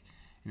think,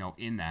 you know,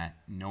 in that,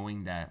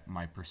 knowing that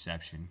my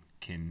perception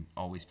can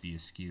always be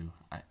askew,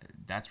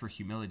 that's where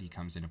humility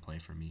comes into play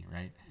for me,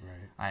 right?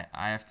 Right.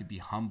 I have to be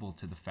humble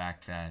to the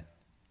fact that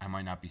I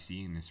might not be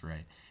seeing this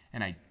right,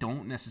 and I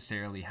don't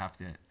necessarily have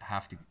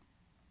to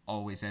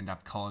always end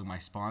up calling my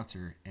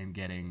sponsor and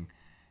getting,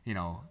 you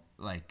know,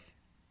 like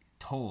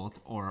told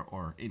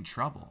or in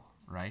trouble,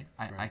 right?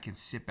 I can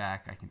sit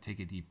back, I can take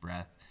a deep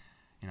breath,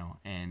 you know,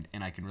 and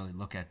I can really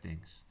look at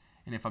things.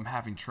 And if I'm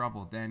having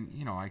trouble, then,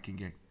 you know, I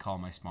can call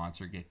my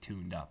sponsor, get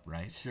tuned up,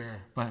 right? Sure.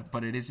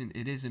 But it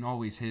isn't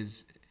always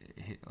his,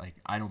 like,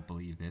 I don't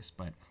believe this,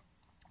 but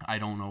I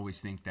don't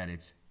always think that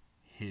it's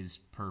his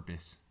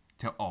purpose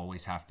to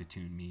always have to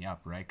tune me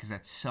up, right? Because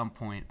at some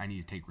point I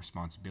need to take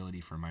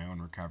responsibility for my own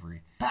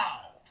recovery. Pow!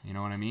 You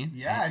know what I mean?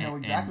 Yeah, I know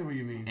exactly what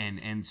you mean.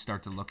 And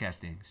start to look at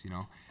things, you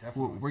know.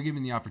 Definitely. We're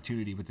given the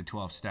opportunity with the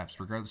 12 steps,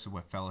 regardless of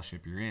what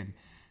fellowship you're in,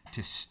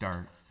 to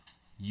start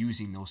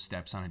using those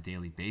steps on a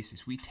daily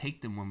basis. We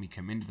take them when we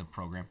come into the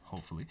program,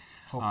 hopefully.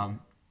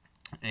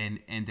 And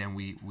then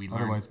we learn.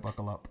 Otherwise,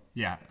 buckle up.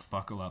 Yeah,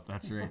 buckle up.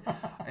 That's right.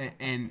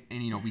 and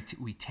you know,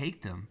 we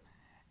take them,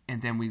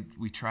 and then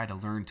we try to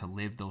learn to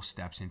live those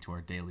steps into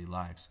our daily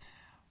lives.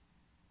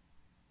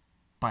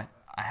 But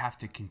I have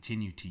to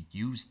continue to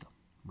use them,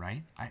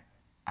 right?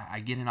 I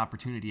get an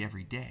opportunity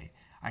every day.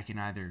 I can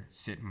either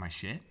sit in my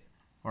shit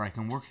or I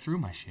can work through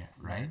my shit,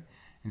 right?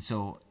 And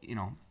so, you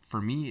know,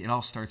 for me, it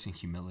all starts in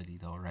humility,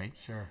 though, right?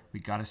 Sure. We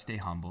got to stay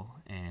humble,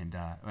 and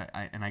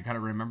I got to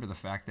remember the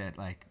fact that,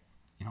 like,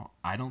 you know,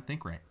 I don't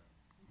think right.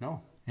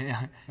 No.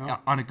 Yeah, No.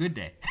 on a good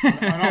day.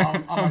 I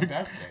know, on my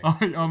best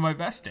day. on my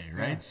best day,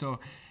 right? Yeah. So,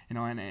 you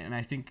know, and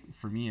I think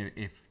for me,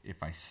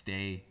 if I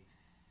stay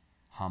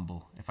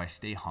humble,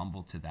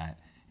 to that,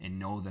 and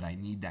know that I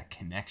need that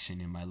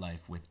connection in my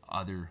life with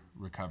other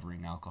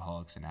recovering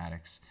alcoholics and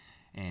addicts,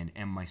 and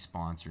my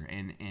sponsor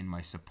and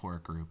my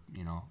support group,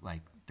 you know,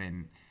 like,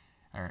 then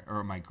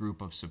or my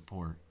group of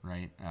support,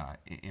 right,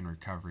 in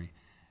recovery,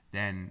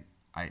 then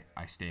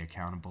I stay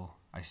accountable,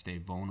 I stay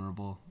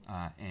vulnerable,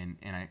 and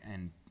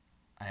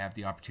I have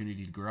the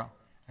opportunity to grow.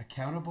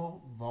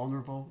 Accountable,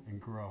 vulnerable, and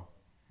grow.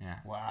 Yeah.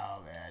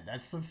 Wow, man,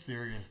 those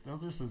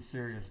are some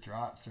serious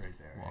drops right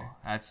there. Well,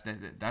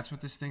 that's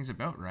what this thing's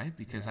about, right?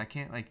 Because I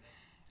can't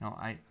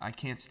I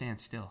can't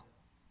stand still.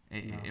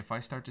 If I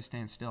start to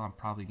stand still, I'm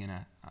probably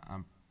gonna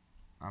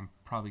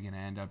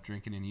end up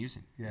drinking and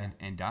using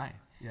and dying.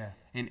 Yeah.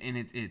 And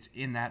it's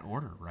in that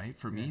order, right?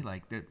 For me,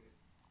 like that,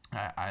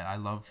 I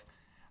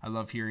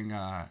love hearing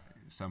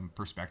some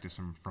perspectives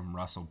from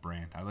Russell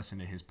Brand. I listen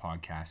to his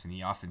podcast, and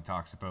he often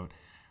talks about,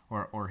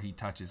 or he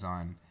touches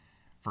on,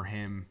 for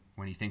him,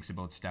 when he thinks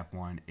about step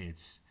one,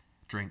 it's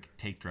drink,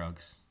 take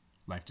drugs,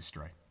 life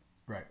destroyed.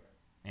 Right.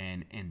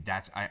 And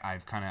that's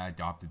I've kind of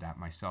adopted that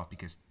myself,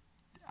 because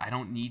I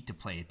don't need to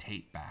play a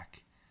tape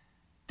back.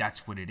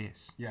 That's what it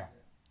is. Yeah.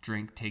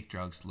 Drink, take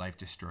drugs, life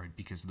destroyed.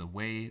 Because of the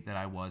way that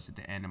I was at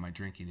the end of my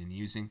drinking and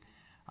using,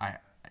 I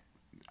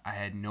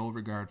had no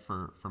regard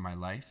for my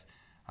life.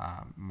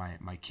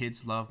 My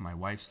kids' love, my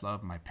wife's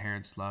love, my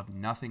parents' love,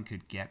 nothing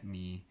could get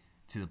me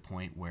to the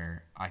point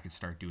where I could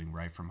start doing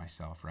right for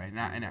myself, right?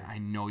 And I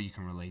know you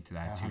can relate to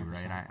that too, 100%.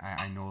 right?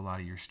 I know a lot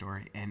of your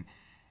story, and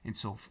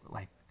so,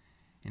 like,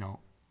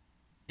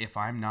 if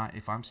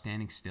I'm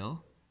standing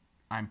still,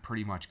 I'm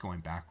pretty much going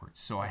backwards.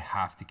 So I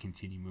have to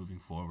continue moving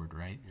forward,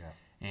 right? Yeah.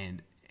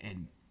 And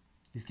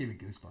He's giving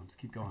me goosebumps.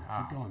 Keep going.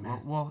 Keep going,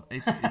 man. well,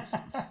 it's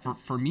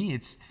for me,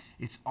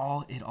 it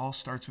all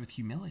starts with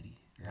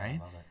humility, right?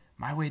 I love it.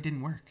 My way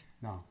didn't work.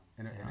 No,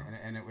 and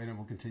it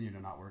will continue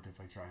to not work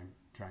if I try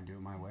and do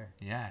it my way.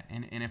 Yeah,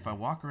 and if I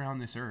walk around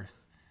this earth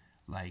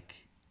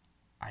like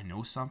I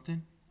know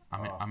something,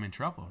 I'm in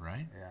trouble,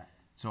 right? Yeah.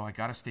 So I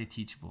gotta stay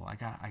teachable. I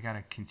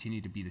gotta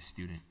continue to be the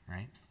student,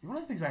 right? One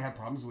of the things I had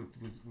problems with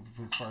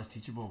as far as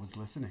teachable was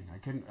listening. I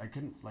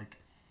couldn't like,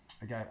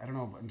 I don't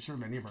know. I'm sure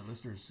many of our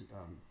listeners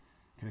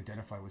can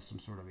identify with some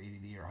sort of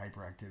ADD or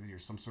hyperactivity or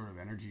some sort of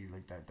energy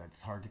like that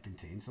that's hard to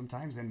contain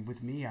sometimes. And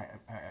with me,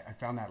 I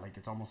found that, like,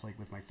 it's almost like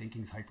with my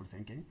thinking's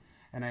hyperthinking,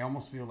 and I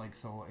almost feel like,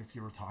 so if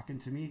you were talking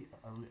to me,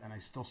 and I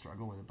still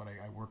struggle with it, but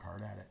I work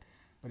hard at it.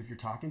 But if you're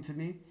talking to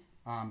me,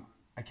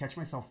 I catch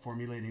myself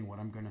formulating what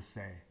I'm gonna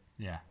say.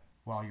 Yeah.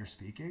 While you're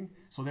speaking,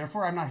 so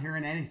therefore I'm not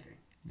hearing anything.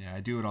 Yeah,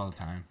 I do it all the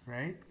time.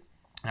 Right.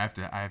 I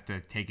have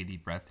to take a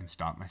deep breath and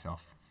stop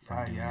myself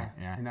from doing it.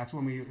 Yeah. And that's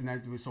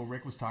so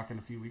Rick was talking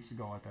a few weeks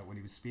ago at that, when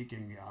he was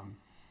speaking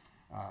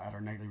at our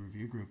nightly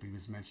review group. He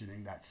was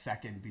mentioning that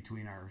second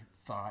between our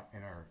thought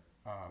and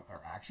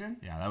our action.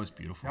 Yeah, that was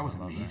beautiful. That was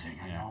amazing.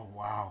 I know.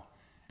 Wow.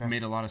 It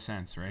made a lot of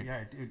sense, right? Yeah,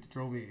 it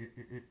drove me.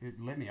 It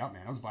lit me up,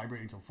 man. I was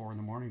vibrating till 4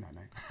 a.m. that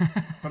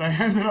night. But I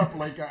ended up,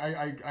 like,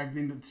 I've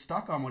been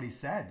stuck on what he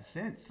said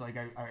since. Like,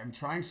 I'm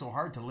trying so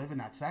hard to live in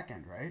that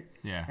second, right?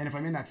 Yeah. And if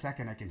I'm in that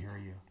second, I can hear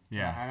you.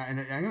 Yeah. And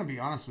I'm gonna be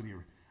honest with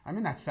you. I'm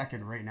in that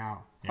second right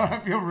now. Yeah. I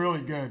feel really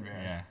good,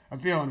 man. Yeah. I'm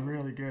feeling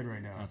really good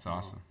right now. That's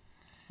awesome.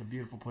 It's a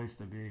beautiful place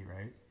to be,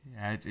 right?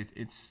 Yeah,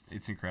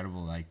 it's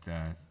incredible, like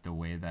the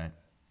way that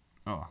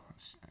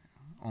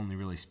only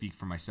really speak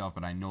for myself,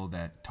 but I know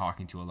that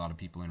talking to a lot of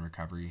people in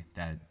recovery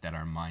that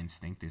our minds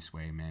think this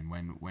way, man.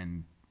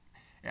 When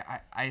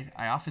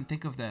I often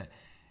think of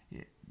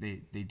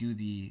they do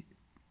the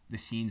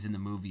scenes in the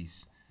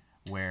movies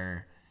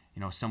where,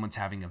 someone's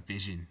having a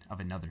vision of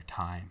another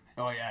time.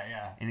 Oh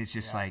yeah. And it's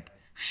just like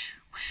whoosh,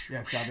 whoosh, yeah,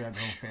 it's got that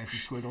little fancy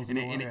squiggles. And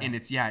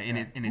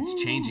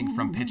it's changing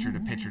from picture to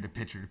picture to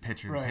picture to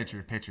picture to picture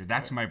to picture.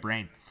 That's my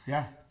brain.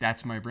 Yeah.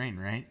 That's my brain,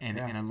 right? And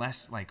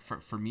unless, like,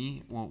 for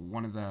me, well,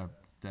 one of the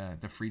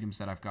freedoms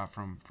that I've got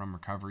from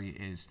recovery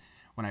is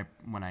when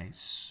I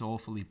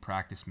soulfully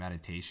practice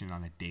meditation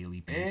on a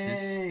daily basis.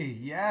 Hey,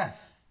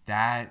 yes.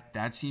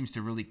 That seems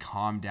to really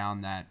calm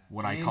down that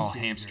what I call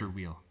hamster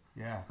wheel.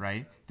 Yeah.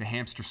 Right? The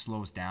hamster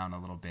slows down a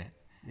little bit.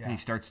 Yeah. And he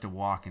starts to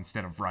walk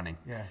instead of running.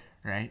 Yeah.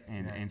 Right?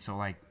 And so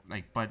like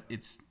but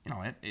it's,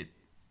 it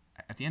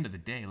at the end of the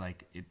day,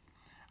 like,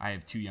 I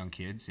have 2 young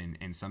kids,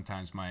 and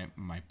sometimes my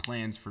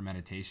plans for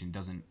meditation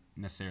doesn't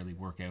necessarily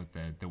work out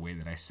the way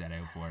that I set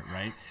out for it,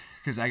 right?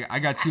 Because I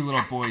got 2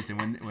 little boys,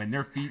 and when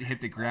their feet hit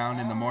the ground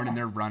in the morning,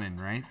 they're running,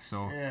 right?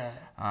 So,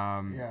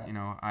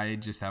 I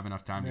just have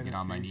enough time to get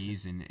on my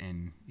knees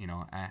and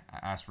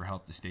ask for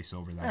help to stay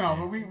sober that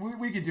day. But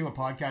we could do a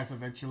podcast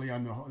eventually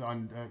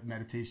on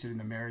meditation and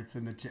the merits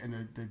and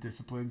the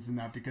disciplines and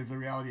that, because the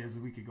reality is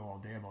we could go all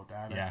day about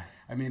that. Yeah.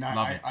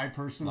 I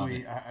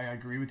personally, I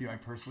agree with you. I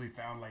personally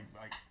found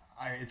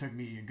it took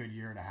me a good 1.5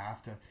 years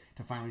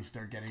to finally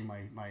start getting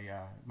my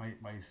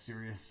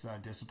serious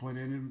discipline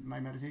in my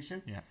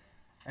meditation. Yeah.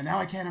 And now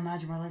I can't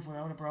imagine my life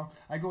without it, bro.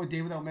 I go a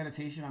day without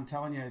meditation. I'm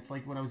telling you, it's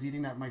like when I was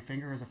eating my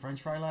finger as a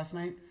French fry last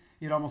night.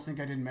 You'd almost think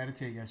I didn't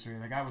meditate yesterday.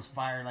 Like, I was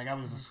fired, like I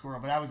was a squirrel,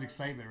 but that was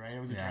excitement, right?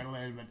 It was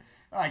adrenaline, but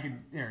I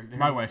can.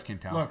 My wife can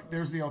tell. Look,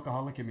 there's the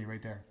alcoholic in me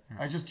right there.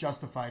 I just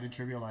justified and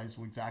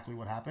trivialized exactly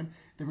what happened.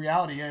 The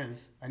reality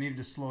is, I needed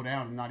to slow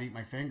down and not eat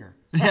my finger.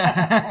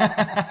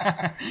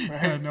 Yeah.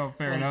 Right? No,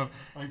 fair enough.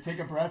 Like, take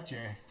a breath,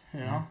 Jay. You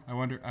know, I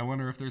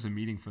wonder if there's a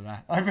meeting for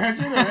that. I bet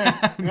you there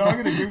is. You know, I'm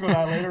gonna Google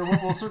that later.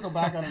 We'll circle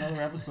back on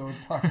another episode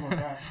and talk about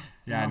that.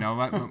 Yeah, You know?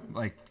 no,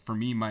 like for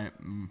me, my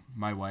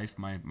wife,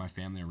 my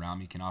family around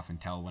me can often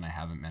tell when I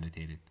haven't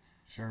meditated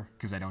Sure.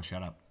 because I don't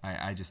shut up.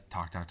 I just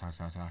talk.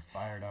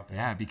 Fired up.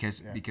 Yeah,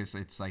 because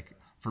it's like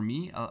for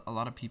me, a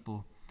lot of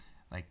people,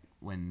 like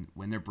when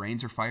their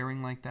brains are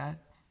firing like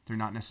that, they're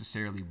not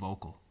necessarily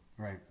vocal.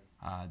 Right.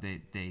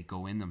 They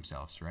go in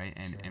themselves, right?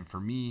 And Sure. and for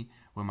me,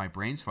 when my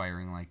brain's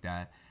firing like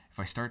that, if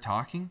I start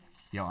talking,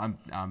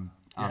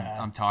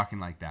 I'm talking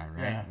like that,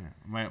 right?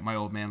 Yeah. My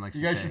old man likes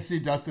You to guys say, should see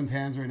Dustin's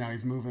hands right now.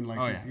 He's moving like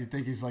Oh, he's, yeah. you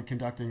think he's like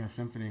conducting a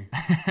symphony.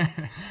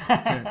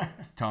 to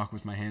talk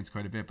with my hands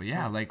quite a bit. But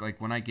yeah, like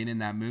when I get in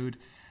that mood,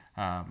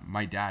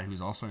 my dad,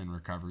 who's also in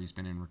recovery, he's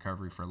been in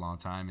recovery for a long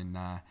time, and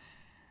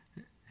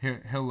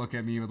he'll look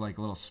at me with like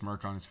a little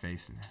smirk on his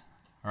face. And,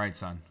 all right,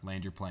 son,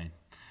 land your plane.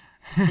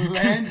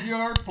 Land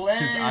your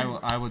plane. Because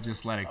I will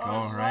just let it go,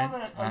 I right?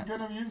 love it. I'm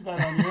gonna use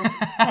that on you.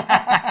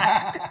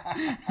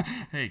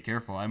 Hey,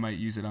 careful! I might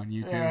use it on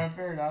you too. Yeah,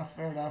 fair enough.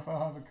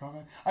 I'll have a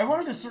comment. I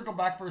wanted to circle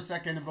back for a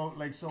second about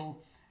like you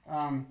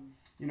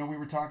know, we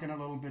were talking a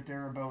little bit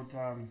there about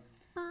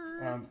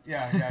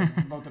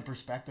about the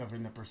perspective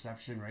and the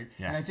perception, right?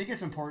 Yeah. And I think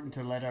it's important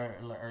to let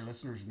our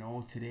listeners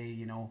know today,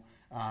 you know,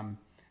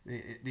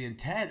 the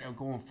intent of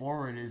going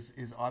forward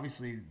is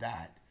obviously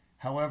that.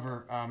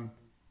 However,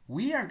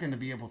 we aren't going to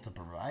be able to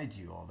provide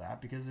you all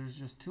that because there's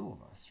just two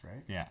of us,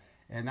 right? Yeah.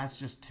 And that's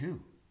just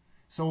two.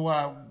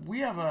 So we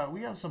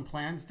have some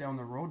plans down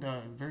the road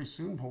very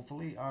soon,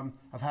 hopefully,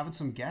 of having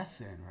some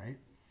guests in, right?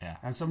 Yeah.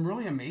 And some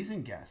really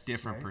amazing guests.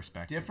 Different right?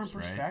 perspectives, Different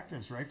right?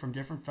 perspectives, right? From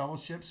different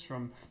fellowships,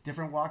 from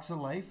different walks of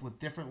life, with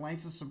different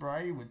lengths of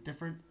sobriety, with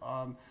different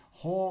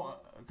whole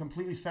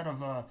completely set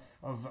of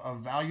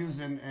values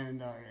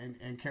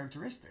and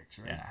characteristics,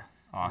 right? Yeah.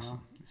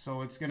 Awesome. You know?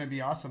 So it's going to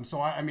be awesome. So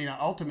I mean,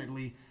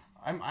 ultimately,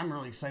 I'm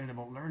really excited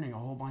about learning a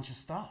whole bunch of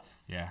stuff.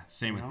 Yeah.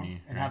 Same You with know?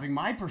 me. And right? having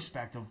my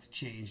perspective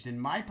changed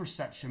and my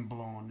perception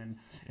blown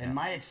and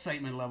my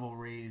excitement level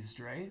raised,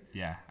 right?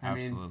 Yeah. I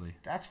mean, Absolutely.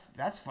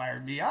 that's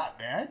fired me up,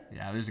 man.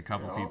 Yeah. There's a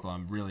couple You know? people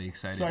I'm really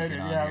excited to Excited,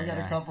 get on yeah. here, We got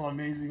a couple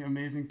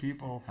amazing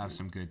people. Have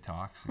some good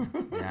talks.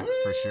 Yeah,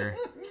 for sure.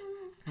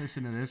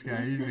 Listen to this guy.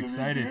 It's He's gonna be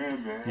excited.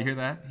 good, man. Do you hear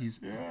that?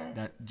 Yeah.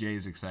 That Jay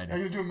is I'm excited.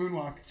 gonna do a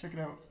moonwalk. Check it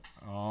out.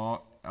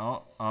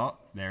 Oh,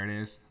 there it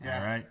is. Yeah.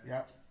 All right.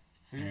 Yeah.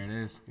 See? There it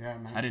is. Yeah,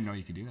 man. I didn't know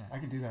you could do that. I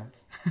can do that.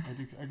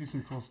 I do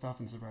some cool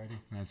stuff in sobriety.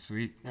 That's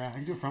sweet. Yeah, I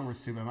can do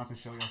frontwards too, but I'm not gonna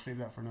show you. I'll save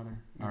that for another.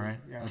 All right.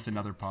 Yeah. That's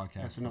another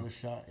podcast. That's another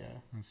shot. Yeah.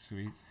 That's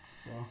sweet.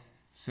 So.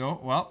 So,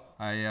 well,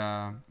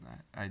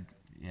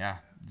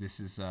 this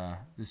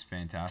is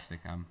fantastic.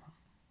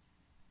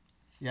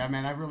 Yeah,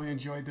 man, I really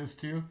enjoyed this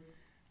too.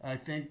 I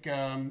think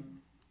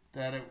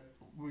that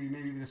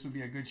maybe this would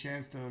be a good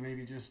chance to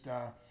maybe just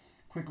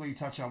quickly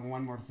touch on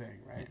one more thing,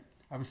 right?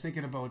 I was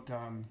thinking about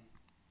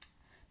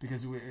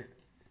because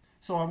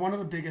one of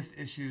the biggest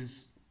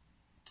issues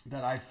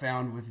that I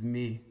found with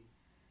me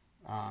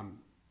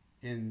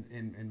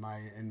in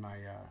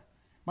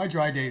my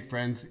dry date,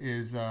 friends,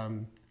 is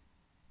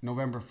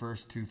November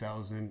 1st,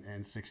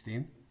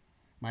 2016.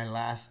 My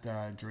last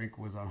drink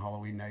was on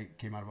Halloween night.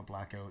 Came out of a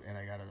blackout, and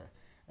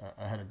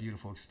I had a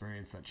beautiful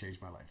experience that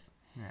changed my life.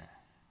 Yeah.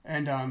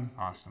 And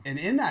Awesome. And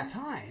in that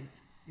time,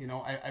 you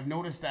know, I've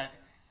noticed that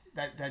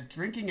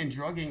drinking and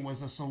drugging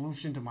was a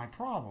solution to my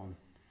problem,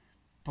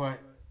 but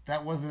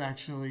that wasn't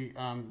actually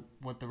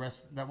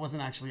that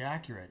wasn't actually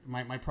accurate.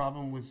 My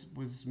problem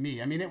was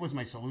me. I mean, it was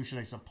my solution,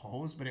 I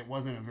suppose, but it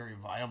wasn't a very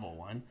viable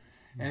one.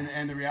 Yeah.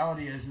 And the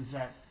reality is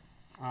that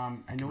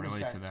I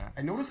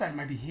noticed that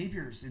my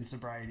behaviors in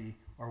sobriety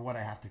are what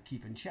I have to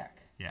keep in check.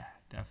 Yeah,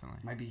 definitely.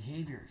 My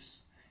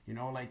behaviors, you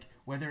know, like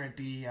whether it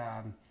be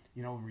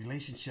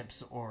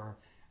relationships or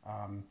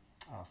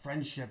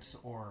friendships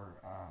or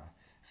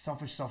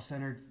selfish,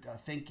 self-centered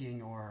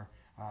thinking, or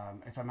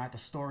if I'm at the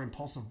store,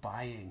 impulsive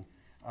buying,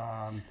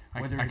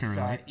 whether it's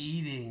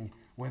eating,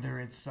 whether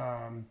it's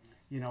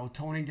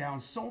toning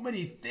down, so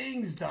many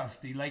things,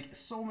 Dusty, like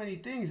so many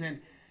things, and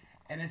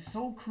it's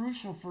so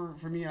crucial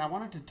for me, and I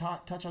wanted to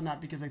touch on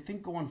that because I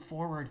think going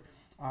forward,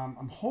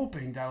 I'm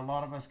hoping that a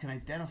lot of us can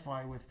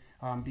identify with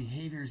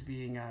behaviors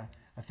being a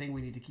thing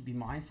we need to be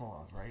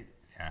mindful of, right?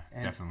 Yeah,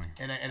 definitely.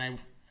 And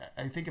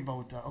I think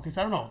about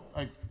so I don't know,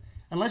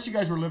 unless you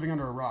guys were living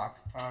under a rock,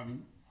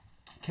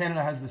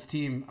 Canada has this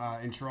team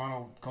in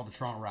Toronto called the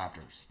Toronto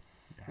Raptors.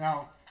 Yeah.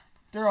 Now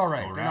they're all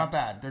right. They're not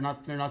bad. They're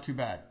not too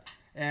bad.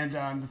 And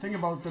the thing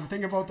about the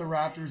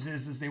Raptors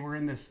is they were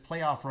in this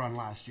playoff run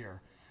last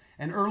year,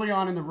 and early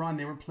on in the run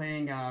they were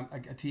playing a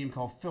team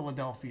called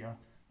Philadelphia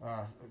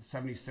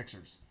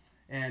 76ers,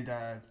 and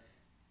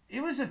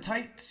it was a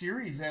tight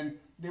series, and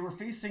they were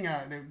facing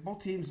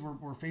both teams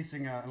were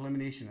facing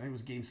elimination. I think it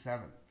was Game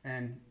 7,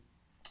 and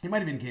it might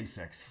have been Game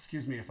 6.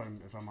 Excuse me if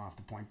I'm off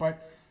the point,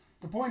 but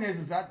the point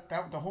is that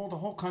the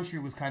whole country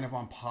was kind of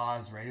on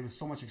pause, right? It was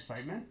so much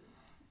excitement,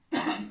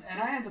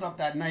 and I ended up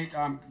that night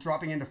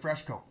dropping into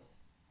Freshco,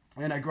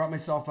 and I got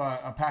myself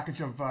a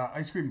package of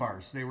ice cream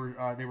bars. They were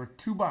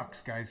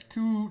 $2, guys,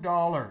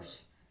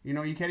 $2. You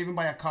know, you can't even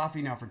buy a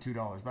coffee now for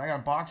 $2. But I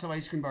got a box of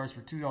ice cream bars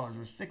for $2.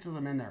 There's 6 of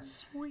them in there.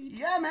 Sweet.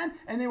 Yeah, man.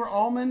 And they were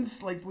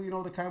almonds, like, you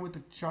know, the kind with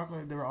the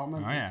chocolate. They were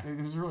almonds. Oh, yeah.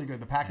 It was really good.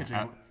 The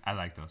packaging. I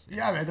like those.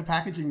 Yeah, man. The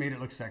packaging made it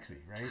look sexy,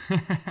 right?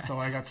 So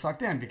I got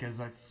sucked in because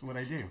that's what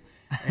I do.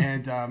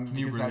 And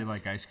You because really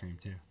like ice cream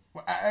too.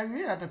 well, I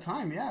mean, at the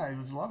time, yeah, I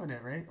was loving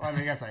it, right? Well, I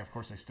mean, I guess of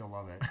course, I still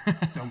love it.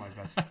 It's still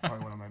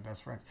probably one of my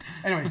best friends.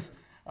 Anyways,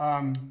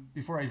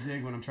 before I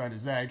zig when I'm trying to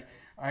zag,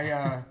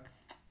 I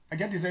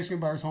get these ice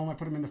cream bars home. I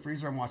put them in the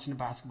freezer. I'm watching the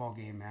basketball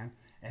game, man.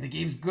 And the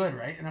game's good,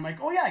 right? And I'm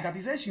like, oh yeah, I got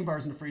these ice cream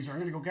bars in the freezer. I'm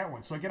going to go get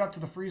one. So I get up to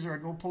the freezer. I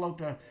go pull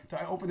out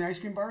I open the ice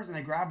cream bars and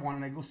I grab one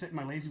and I go sit in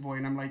my Lazy Boy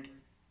and I'm like,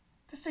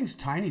 this thing's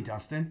tiny,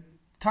 Dustin.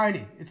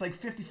 Tiny. It's like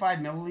 55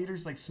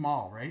 milliliters, like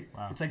small, right?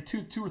 Wow. It's like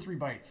two or three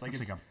bites. Like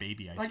It's it's like a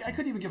baby ice like cream. I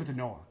couldn't even give it to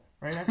Noah,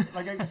 right?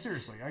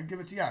 Seriously, I'd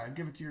give it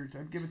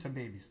to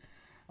babies.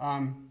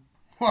 Well,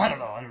 I don't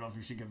know if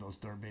you should give those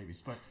to our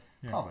babies, but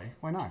probably.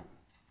 Why not?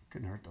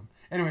 Couldn't hurt them.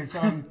 Anyways,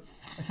 so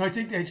I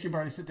take the ice cream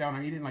bar, I sit down,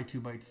 I eat it in like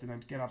 2 bites, and I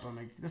get up, I'm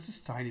like, this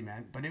is tiny,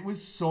 man. But it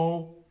was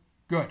so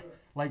good.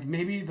 Like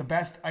maybe the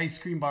best ice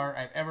cream bar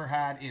I've ever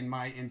had in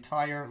my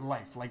entire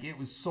life. Like it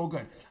was so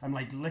good. I'm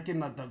like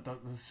licking the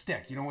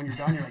stick. You know, when you're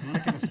done, you're like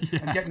licking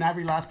the I'm getting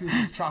every last piece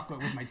of chocolate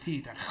with my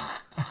teeth.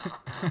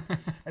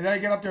 And then I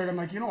get up there and I'm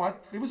like, you know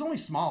what? It was only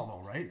small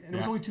though, right? And it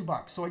was only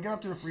 $2. So I get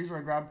up to the freezer,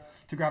 I grab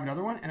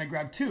another one, and I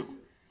grab 2.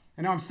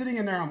 And now I'm sitting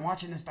in there, I'm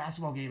watching this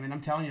basketball game, and I'm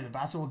telling you, the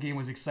basketball game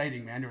was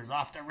exciting, man. There was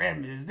off the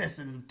rim, there's this,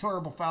 and there's a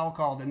terrible foul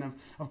called, and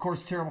of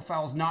course, terrible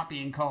fouls not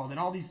being called, and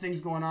all these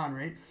things going on,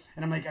 right?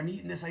 And I'm like, I'm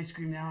eating this ice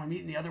cream now, I'm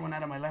eating the other one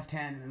out of my left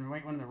hand, and the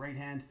right one in the right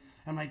hand.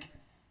 I'm like,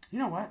 you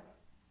know what?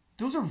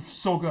 Those are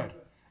so good.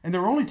 And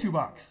they're only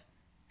 $2.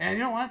 And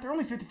you know what? They're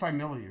only 55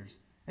 milliliters.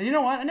 And you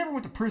know what? I never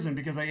went to prison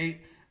because I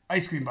ate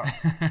ice cream bars,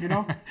 you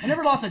know? I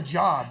never lost a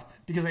job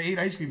because I ate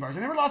ice cream bars. I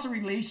never lost a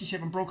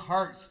relationship and broke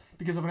hearts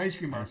because of an ice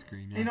cream bar. Ice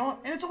cream, yeah. You know,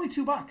 and it's only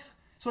 $2.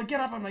 So I get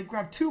up, I'm like,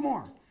 grab 2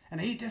 more. And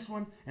I eat this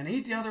one, and I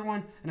eat the other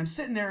one, and I'm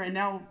sitting there, and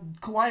now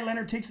Kawhi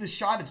Leonard takes this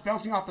shot, it's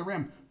bouncing off the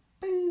rim.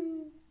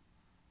 Bing,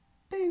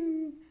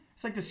 bing.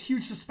 It's like this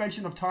huge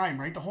suspension of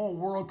time, right? The whole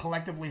world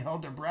collectively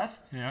held their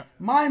breath. Yeah.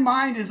 My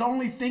mind is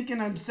only thinking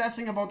and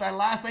obsessing about that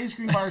last ice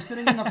cream bar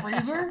sitting in the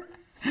freezer.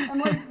 I'm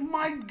like,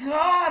 my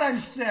God, I'm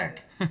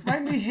sick. My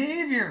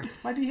behavior,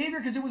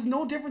 because it was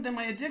no different than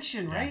my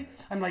addiction, right?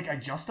 I'm like, I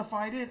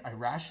justified it, I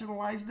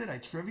rationalized it, I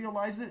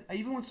trivialized it. I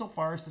even went so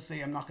far as to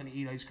say I'm not going to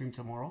eat ice cream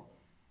tomorrow.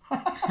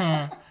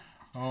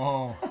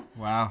 Oh,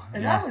 wow.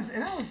 And that was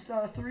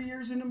 3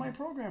 years into my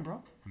program,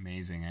 bro.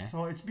 Amazing, eh?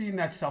 So it's being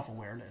that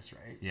self-awareness,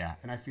 right? Yeah.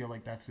 And I feel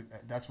like that's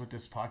what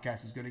this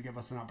podcast is going to give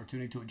us an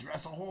opportunity to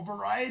address a whole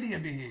variety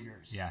of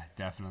behaviors. Yeah,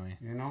 definitely.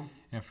 You know?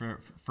 Yeah,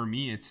 for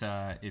me, it's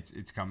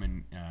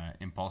coming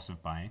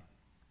impulsive buying.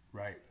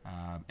 Right.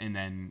 And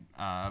then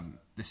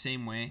the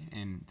same way,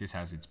 and this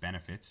has its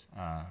benefits,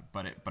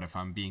 but if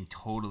I'm being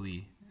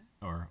totally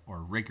or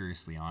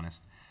rigorously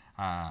honest,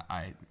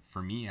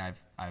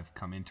 I've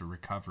come into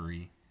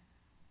recovery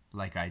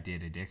like I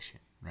did addiction,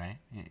 right?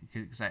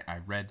 Because I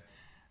read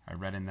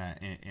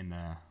in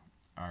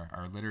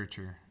our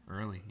literature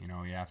early, you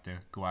know, you have to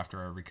go after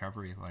our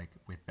recovery like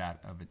with that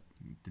of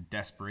the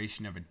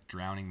desperation of a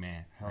drowning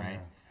man, right?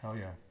 Hell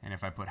yeah. And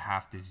if I put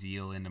half the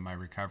zeal into my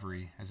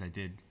recovery as I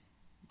did,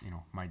 you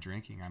know, my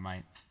drinking, I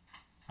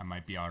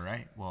might be all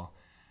right. Well,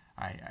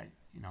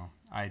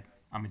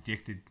 I'm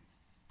addicted.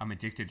 I'm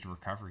addicted to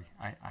recovery.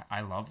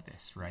 I love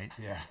this, right?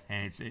 Yeah.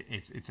 And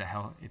it's a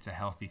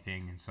healthy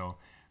thing. And so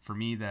for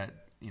me, that,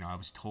 you know, I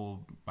was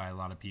told by a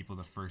lot of people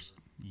the first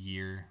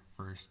year,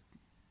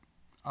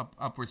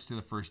 upwards to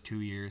the first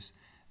 2 years,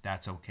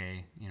 that's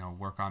okay. You know,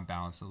 work on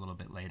balance a little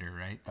bit later,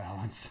 right?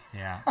 Balance.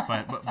 Yeah,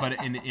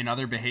 but in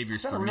other behaviors,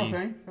 Is that for a real me,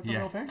 thing? That's a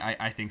real thing?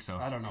 I think so.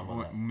 I don't know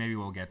about that. Maybe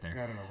we'll get there.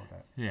 I don't know about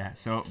that. Yeah.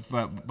 So,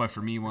 but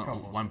for me,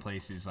 one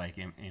place is like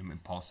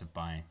impulsive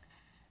buying.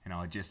 You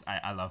know,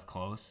 I love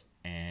clothes,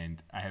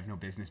 and I have no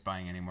business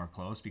buying any more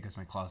clothes because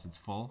my closet's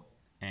full,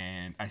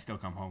 and I still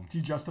come home. Do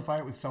you justify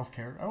it with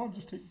self-care? Oh, I'm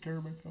just taking care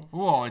of myself.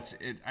 Well,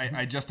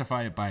 I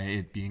justify it by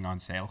it being on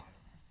sale.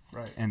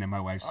 Right. And then my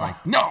wife's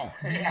like, no,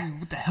 Yeah.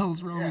 what the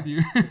hell's wrong with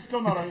you? It's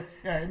still not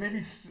it may be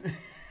it's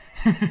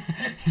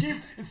cheap.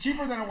 It's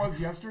cheaper than it was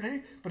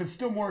yesterday, but it's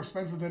still more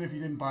expensive than if you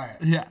didn't buy it.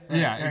 Yeah,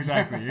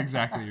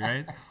 exactly,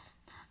 right?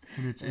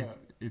 And it's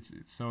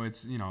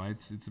you know,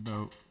 it's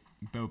about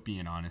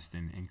being honest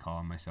and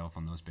calling myself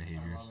on those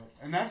behaviors. I love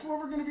it. And that's what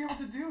we're going to be able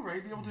to do,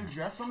 right? Be able to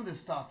address some of this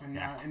stuff,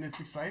 and it's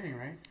exciting,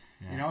 right?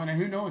 Yeah. You know, and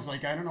who knows?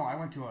 Like, I don't know. I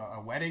went to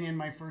a wedding in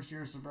my first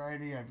year of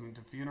sobriety. I went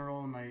to a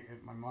funeral, and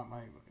my mom,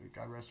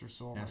 God rest her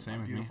soul,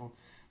 same my with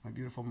my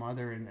beautiful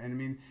mother, and I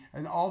mean,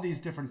 and all these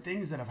different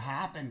things that have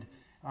happened.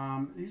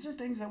 These are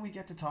things that we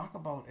get to talk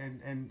about,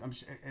 and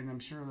I'm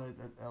sure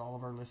that all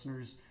of our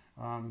listeners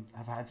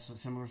have had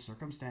similar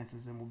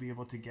circumstances, and we'll be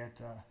able to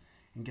get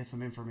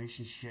some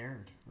information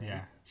shared. Right?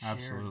 Yeah,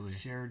 absolutely.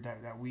 Shared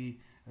that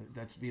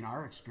that's been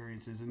our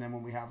experiences. And then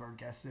when we have our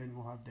guests in,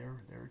 we'll have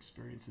their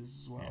experiences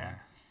as well. Yeah.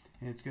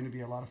 And it's going to be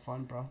a lot of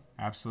fun, bro.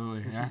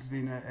 Absolutely. This Yeah. has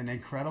been an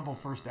incredible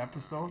first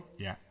episode.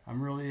 Yeah. I'm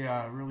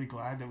really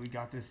glad that we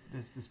got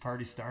this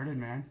party started,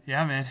 man.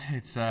 Yeah, man.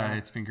 It's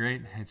been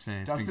great. It's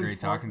been great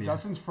talking to you.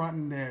 Dustin's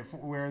fronting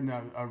wearing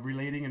a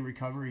Relating and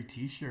Recovery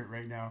T-shirt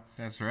right now.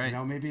 That's right. You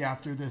know, maybe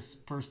after this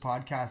first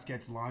podcast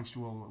gets launched,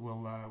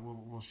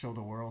 we'll show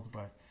the world.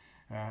 But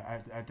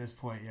at this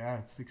point, yeah,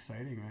 it's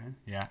exciting, man.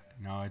 Yeah,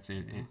 no, it's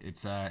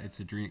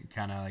a dream,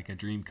 kind of like a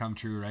dream come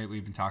true, right?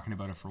 We've been talking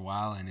about it for a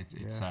while, and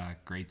it's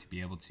great to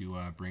be able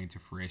to bring it to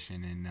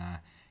fruition and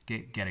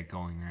get it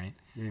going, right?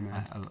 Yeah,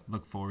 man. I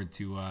look forward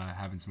to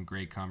having some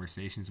great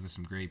conversations with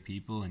some great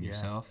people and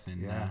yourself,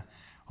 and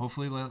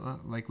hopefully,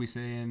 like we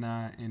say in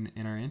our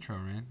intro,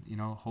 man, you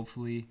know,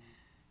 hopefully,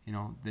 you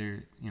know,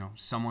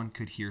 someone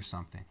could hear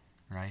something.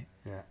 Right?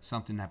 Yeah.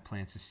 Something that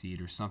plants a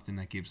seed or something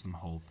that gives them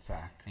hope.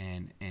 Fact.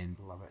 And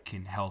Love it.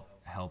 can help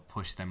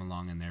push them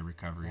along in their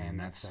recovery. Man, and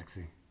that's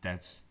sexy.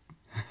 That's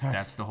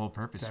the whole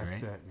purpose,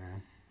 That's right? it,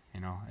 man.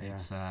 You know,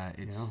 it's You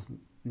know,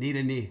 knee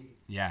to knee,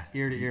 yeah,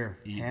 ear to ear,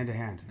 hand to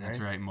hand. That's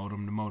right.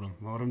 Modem to modem.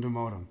 Modem to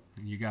modem.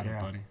 You got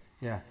it, buddy.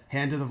 Yeah.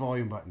 Hand to the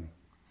volume button.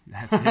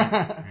 That's it.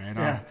 Right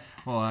on.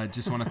 Well, I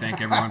just want to thank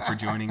everyone for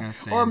joining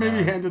us. Or and,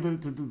 maybe hand to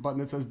the button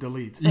that says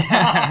delete.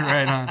 Yeah,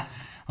 right on.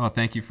 Well,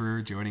 thank you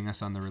for joining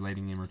us on the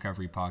Relating in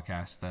Recovery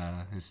podcast.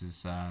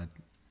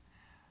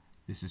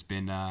 This has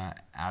been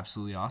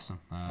absolutely awesome.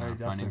 Right,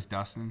 my name's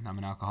Dustin. I'm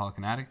an alcoholic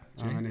and addict.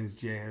 Jay? My name's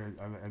Jay.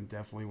 I'm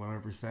definitely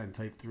 100%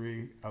 type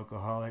 3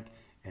 alcoholic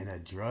and a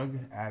drug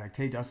addict.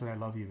 Hey, Dustin, I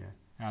love you, man.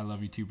 I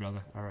love you too,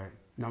 brother. All right.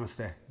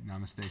 Namaste.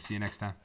 Namaste. See you next time.